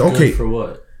 It's like, okay. For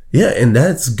what? Yeah, and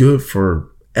that's good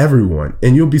for everyone.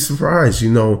 And you'll be surprised,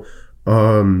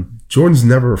 Jordan's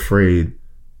never afraid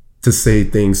to say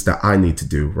things that I need to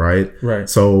do, right? Right.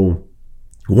 So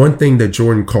one thing that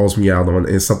Jordan calls me out on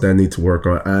is something I need to work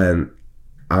on. And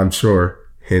I'm sure,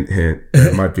 hint,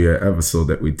 that might be an episode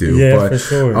that we do. Yeah, but, for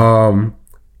sure.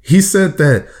 He said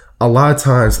that a lot of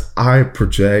times I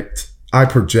project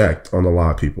on a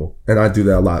lot of people, and I do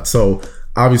that a lot. So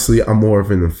obviously I'm more of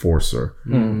an enforcer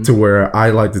to where I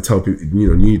like to tell people,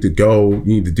 you need to go, you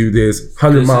need to do this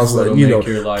 100 miles,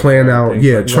 plan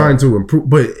out, trying to improve,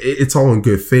 but it's all in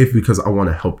good faith because I want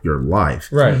to help your life.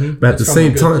 Right. But at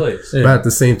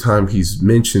the same time, he's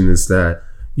mentioned is that,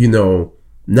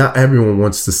 not everyone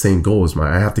wants the same goal as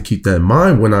mine. I have to keep that in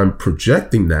mind when I'm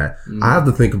projecting that. I have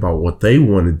to think about what they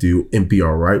want to do and be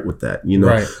all right with that.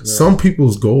 Some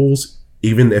people's goals,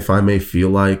 even if I may feel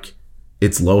like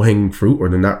it's low-hanging fruit or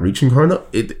they're not reaching hard enough,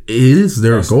 it is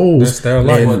their goals. That's their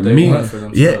life.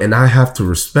 And and I have to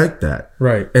respect that.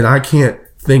 Right. And I can't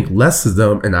think less of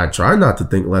them, and I try not to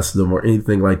think less of them or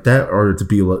anything like that, or to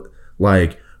be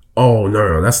like, oh,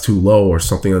 no, that's too low or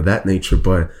something of that nature.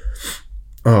 But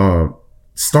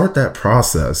start that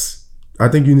process. I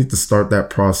think you need to start that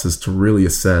process to really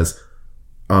assess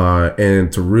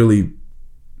and to really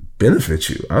benefit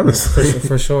you, honestly.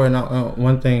 For sure. And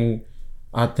one thing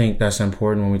I think that's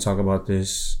important when we talk about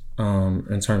this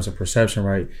in terms of perception,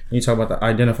 right? You talk about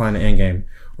identifying the end game,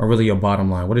 or really your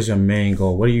bottom line. What is your main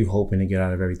goal? What are you hoping to get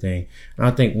out of everything? And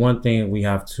I think one thing we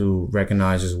have to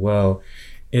recognize as well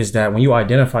is that when you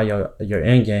identify your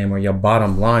end game or your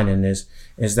bottom line in this,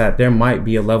 is that there might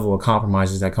be a level of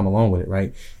compromises that come along with it,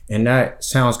 right? And that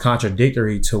sounds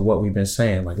contradictory to what we've been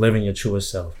saying, like living your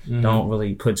truest self. Don't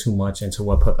really put too much into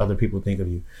what other people think of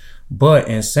you. But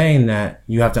in saying that,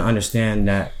 you have to understand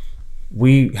that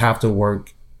we have to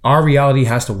work, our reality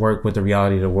has to work with the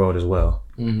reality of the world as well.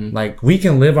 Like, we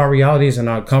can live our realities and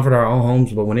comfort our own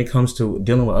homes, but when it comes to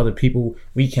dealing with other people,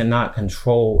 we cannot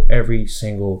control every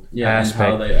single aspect.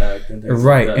 And how they act and things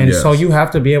right. like that. And so you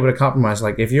have to be able to compromise.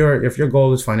 Like, if your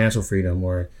goal is financial freedom,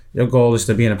 or your goal is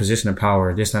to be in a position of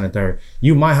power, this and the third,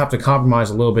 you might have to compromise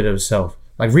a little bit of self.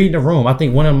 Like reading the room. I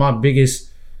think one of my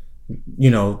biggest,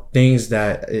 things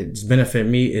that it's benefited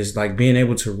me is like being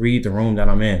able to read the room that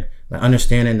I'm in, like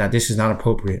understanding that this is not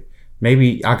appropriate.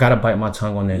 Maybe I gotta bite my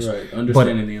tongue on this. Right,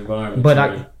 understanding the environment. But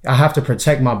I have to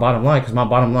protect my bottom line, because my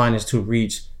bottom line is to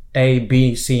reach A,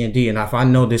 B, C, and D. And if I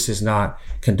know this is not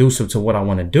conducive to what I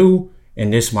want to do,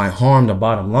 and this might harm the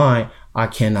bottom line, I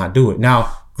cannot do it.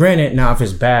 Now, granted, if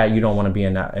it's bad, you don't want to be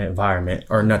in that environment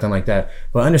or nothing like that.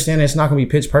 But understand that it's not gonna be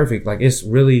pitch perfect. Like, it's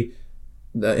really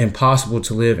impossible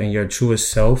to live in your truest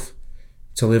self,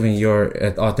 to live in your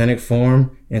authentic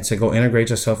form, and to go integrate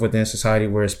yourself within society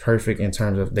where it's perfect in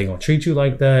terms of they gonna treat you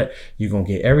like that, you're gonna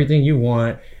get everything you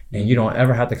want, and you don't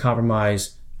ever have to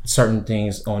compromise certain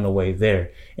things on the way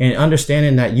there. And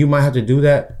understanding that you might have to do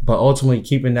that, but ultimately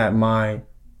keeping that mind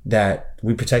that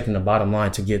we protecting the bottom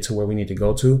line to get to where we need to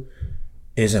go to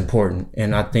is important.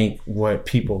 And I think what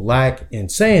people lack in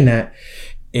saying that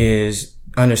is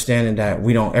understanding that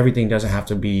everything doesn't have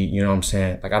to be,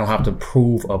 like, I don't have to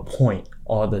prove a point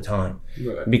all the time.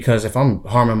 Right. Because if I'm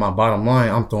harming my bottom line,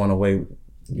 I'm throwing away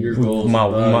your goals, my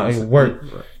work.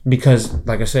 Right. Because,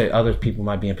 like I said, other people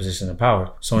might be in position of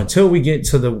power. So until we get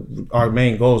to our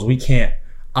main goals, we can't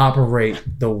operate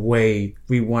the way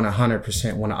we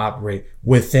 100% want to operate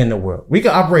within the world. We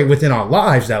can operate within our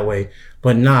lives that way,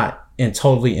 but not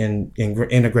totally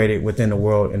integrated within the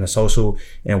world in a social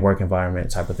and work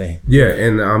environment type of thing. Yeah,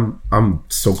 and I'm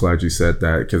so glad you said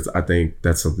that, because I think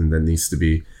that's something that needs to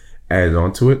be added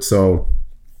onto it. So,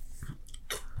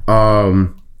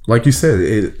 like you said,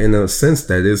 in a sense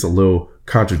that is a little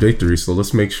contradictory. So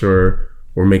let's make sure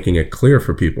we're making it clear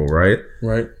for people, right?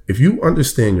 Right. If you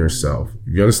understand yourself,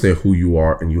 if you understand who you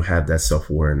are, and you have that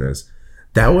self-awareness,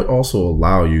 that would also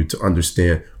allow you to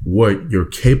understand what you're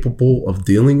capable of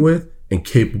dealing with and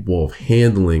capable of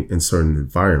handling in certain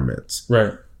environments.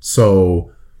 Right.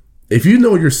 So if you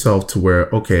know yourself to where,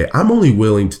 okay, I'm only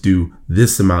willing to do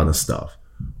this amount of stuff,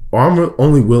 or I'm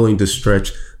only willing to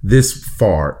stretch this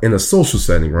far in a social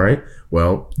setting, right?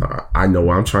 Well, I know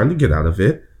what I'm trying to get out of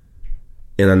it,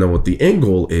 and I know what the end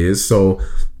goal is. So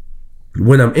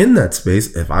when I'm in that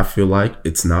space, if I feel like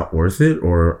it's not worth it,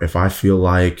 or if I feel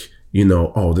like,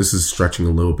 this is stretching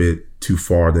a little bit too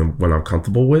far than what I'm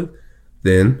comfortable with,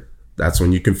 then that's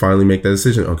when you can finally make that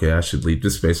decision. Okay, I should leave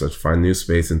this space. I should find a new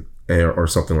space or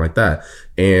something like that.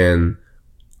 And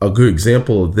a good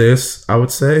example of this, I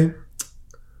would say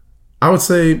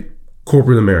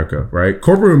corporate America, right?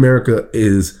 Corporate America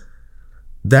is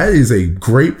a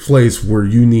great place where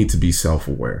you need to be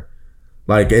self-aware.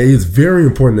 Like, it is very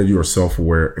important that you are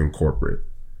self-aware in corporate.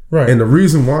 Right. And the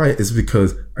reason why is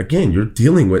because, again, you're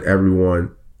dealing with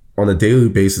everyone on a daily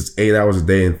basis, 8 hours a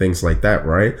day and things like that,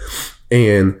 right?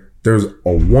 And there's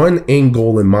a one end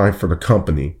goal in mind for the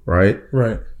company, right?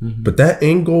 Right. Mm-hmm. But that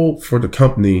end goal for the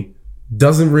company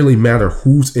doesn't really matter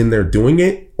who's in there doing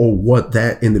it or what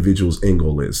that individual's end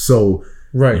goal is. So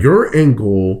Right. your end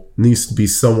goal needs to be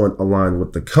somewhat aligned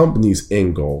with the company's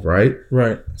end goal, right?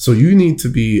 Right. So you need to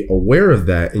be aware of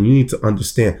that, and you need to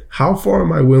understand, how far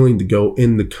am I willing to go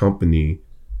in the company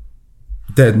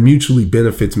that mutually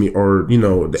benefits me, or, you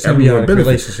know, the everyone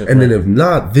benefits. And then if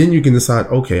not, then you can decide,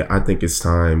 okay, I think it's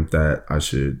time that I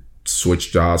should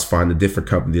switch jobs, find a different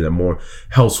company that more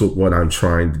helps with what I'm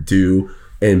trying to do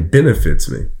and benefits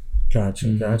me. Gotcha.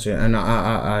 And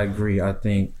I agree. I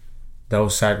think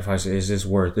those sacrifices is this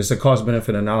worth. It's a cost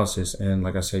benefit analysis, and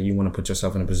like I said, you want to put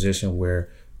yourself in a position where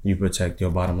you protect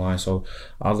your bottom line. So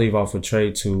I'll leave off with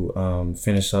Trey to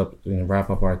finish up and wrap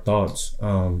up our thoughts.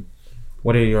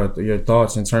 What are your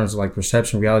thoughts in terms of like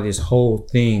perception, reality, this whole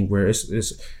thing where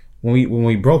it's when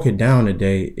we broke it down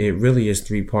today, it really is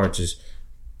three parts. It's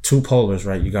two polars,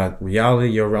 right? You got reality,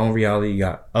 your own reality, you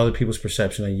got other people's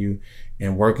perception of you,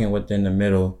 and working within the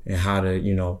middle and how to,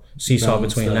 you know, seesaw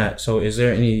between that. So is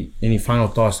there any final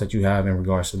thoughts that you have in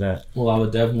regards to that? Well, I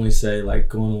would definitely say, like,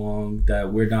 going along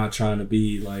that we're not trying to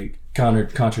be like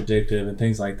contradictive and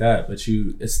things like that, but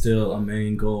it's still a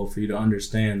main goal for you to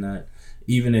understand that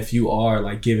even if you are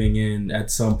like giving in at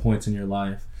some points in your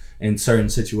life, in certain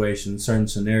situations, certain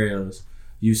scenarios,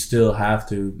 you still have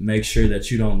to make sure that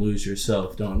you don't lose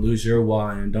yourself, don't lose your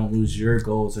why, and don't lose your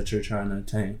goals that you're trying to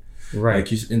attain. Right.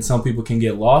 Like and some people can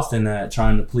get lost in that,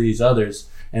 trying to please others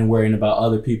and worrying about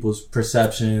other people's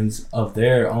perceptions of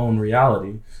their own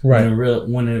reality. Right.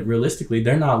 Realistically,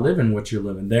 they're not living what you're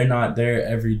living. They're not there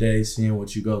every day seeing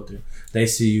what you go through. They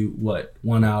see you,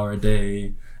 1 hour a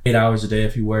day, 8 hours a day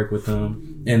if you work with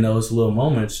them in those little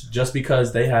moments. Just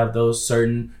because they have those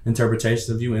certain interpretations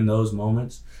of you in those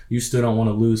moments, you still don't want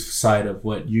to lose sight of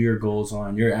what your goals are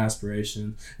and your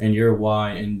aspirations and your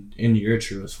why and in your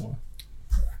truest form.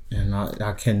 And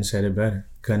I couldn't have said it better.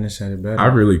 I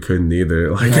really couldn't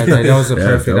either. Like, that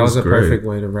was a perfect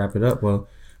way to wrap it up. Well,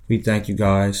 we thank you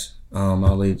guys. I'll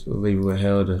leave it with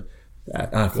Hell to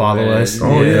follow us.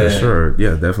 Oh yeah, sure.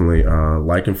 Yeah, definitely.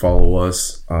 Like and follow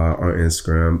us on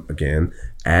Instagram again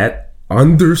at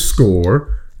 _Men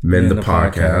the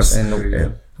podcast.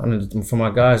 And for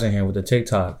my guys in here with the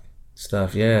TikTok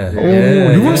stuff, you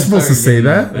weren't supposed to say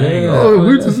that.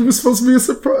 We're supposed to be a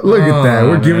surprise. Look at that.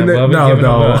 We're giving it. No,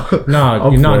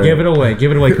 you're not. Give it away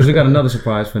because we got another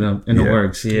surprise for them in the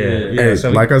works. Hey, so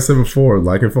like I said before,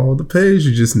 like and follow the page.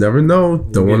 You just never know.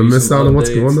 Don't want to miss out on what's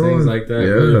going on. Things like that.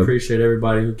 Really appreciate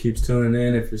everybody who keeps tuning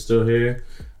in. If you're still here,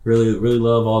 really, really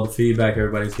love all the feedback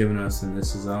everybody's giving us. And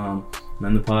this is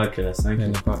Men the Podcast.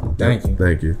 Thank you.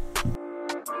 Thank you.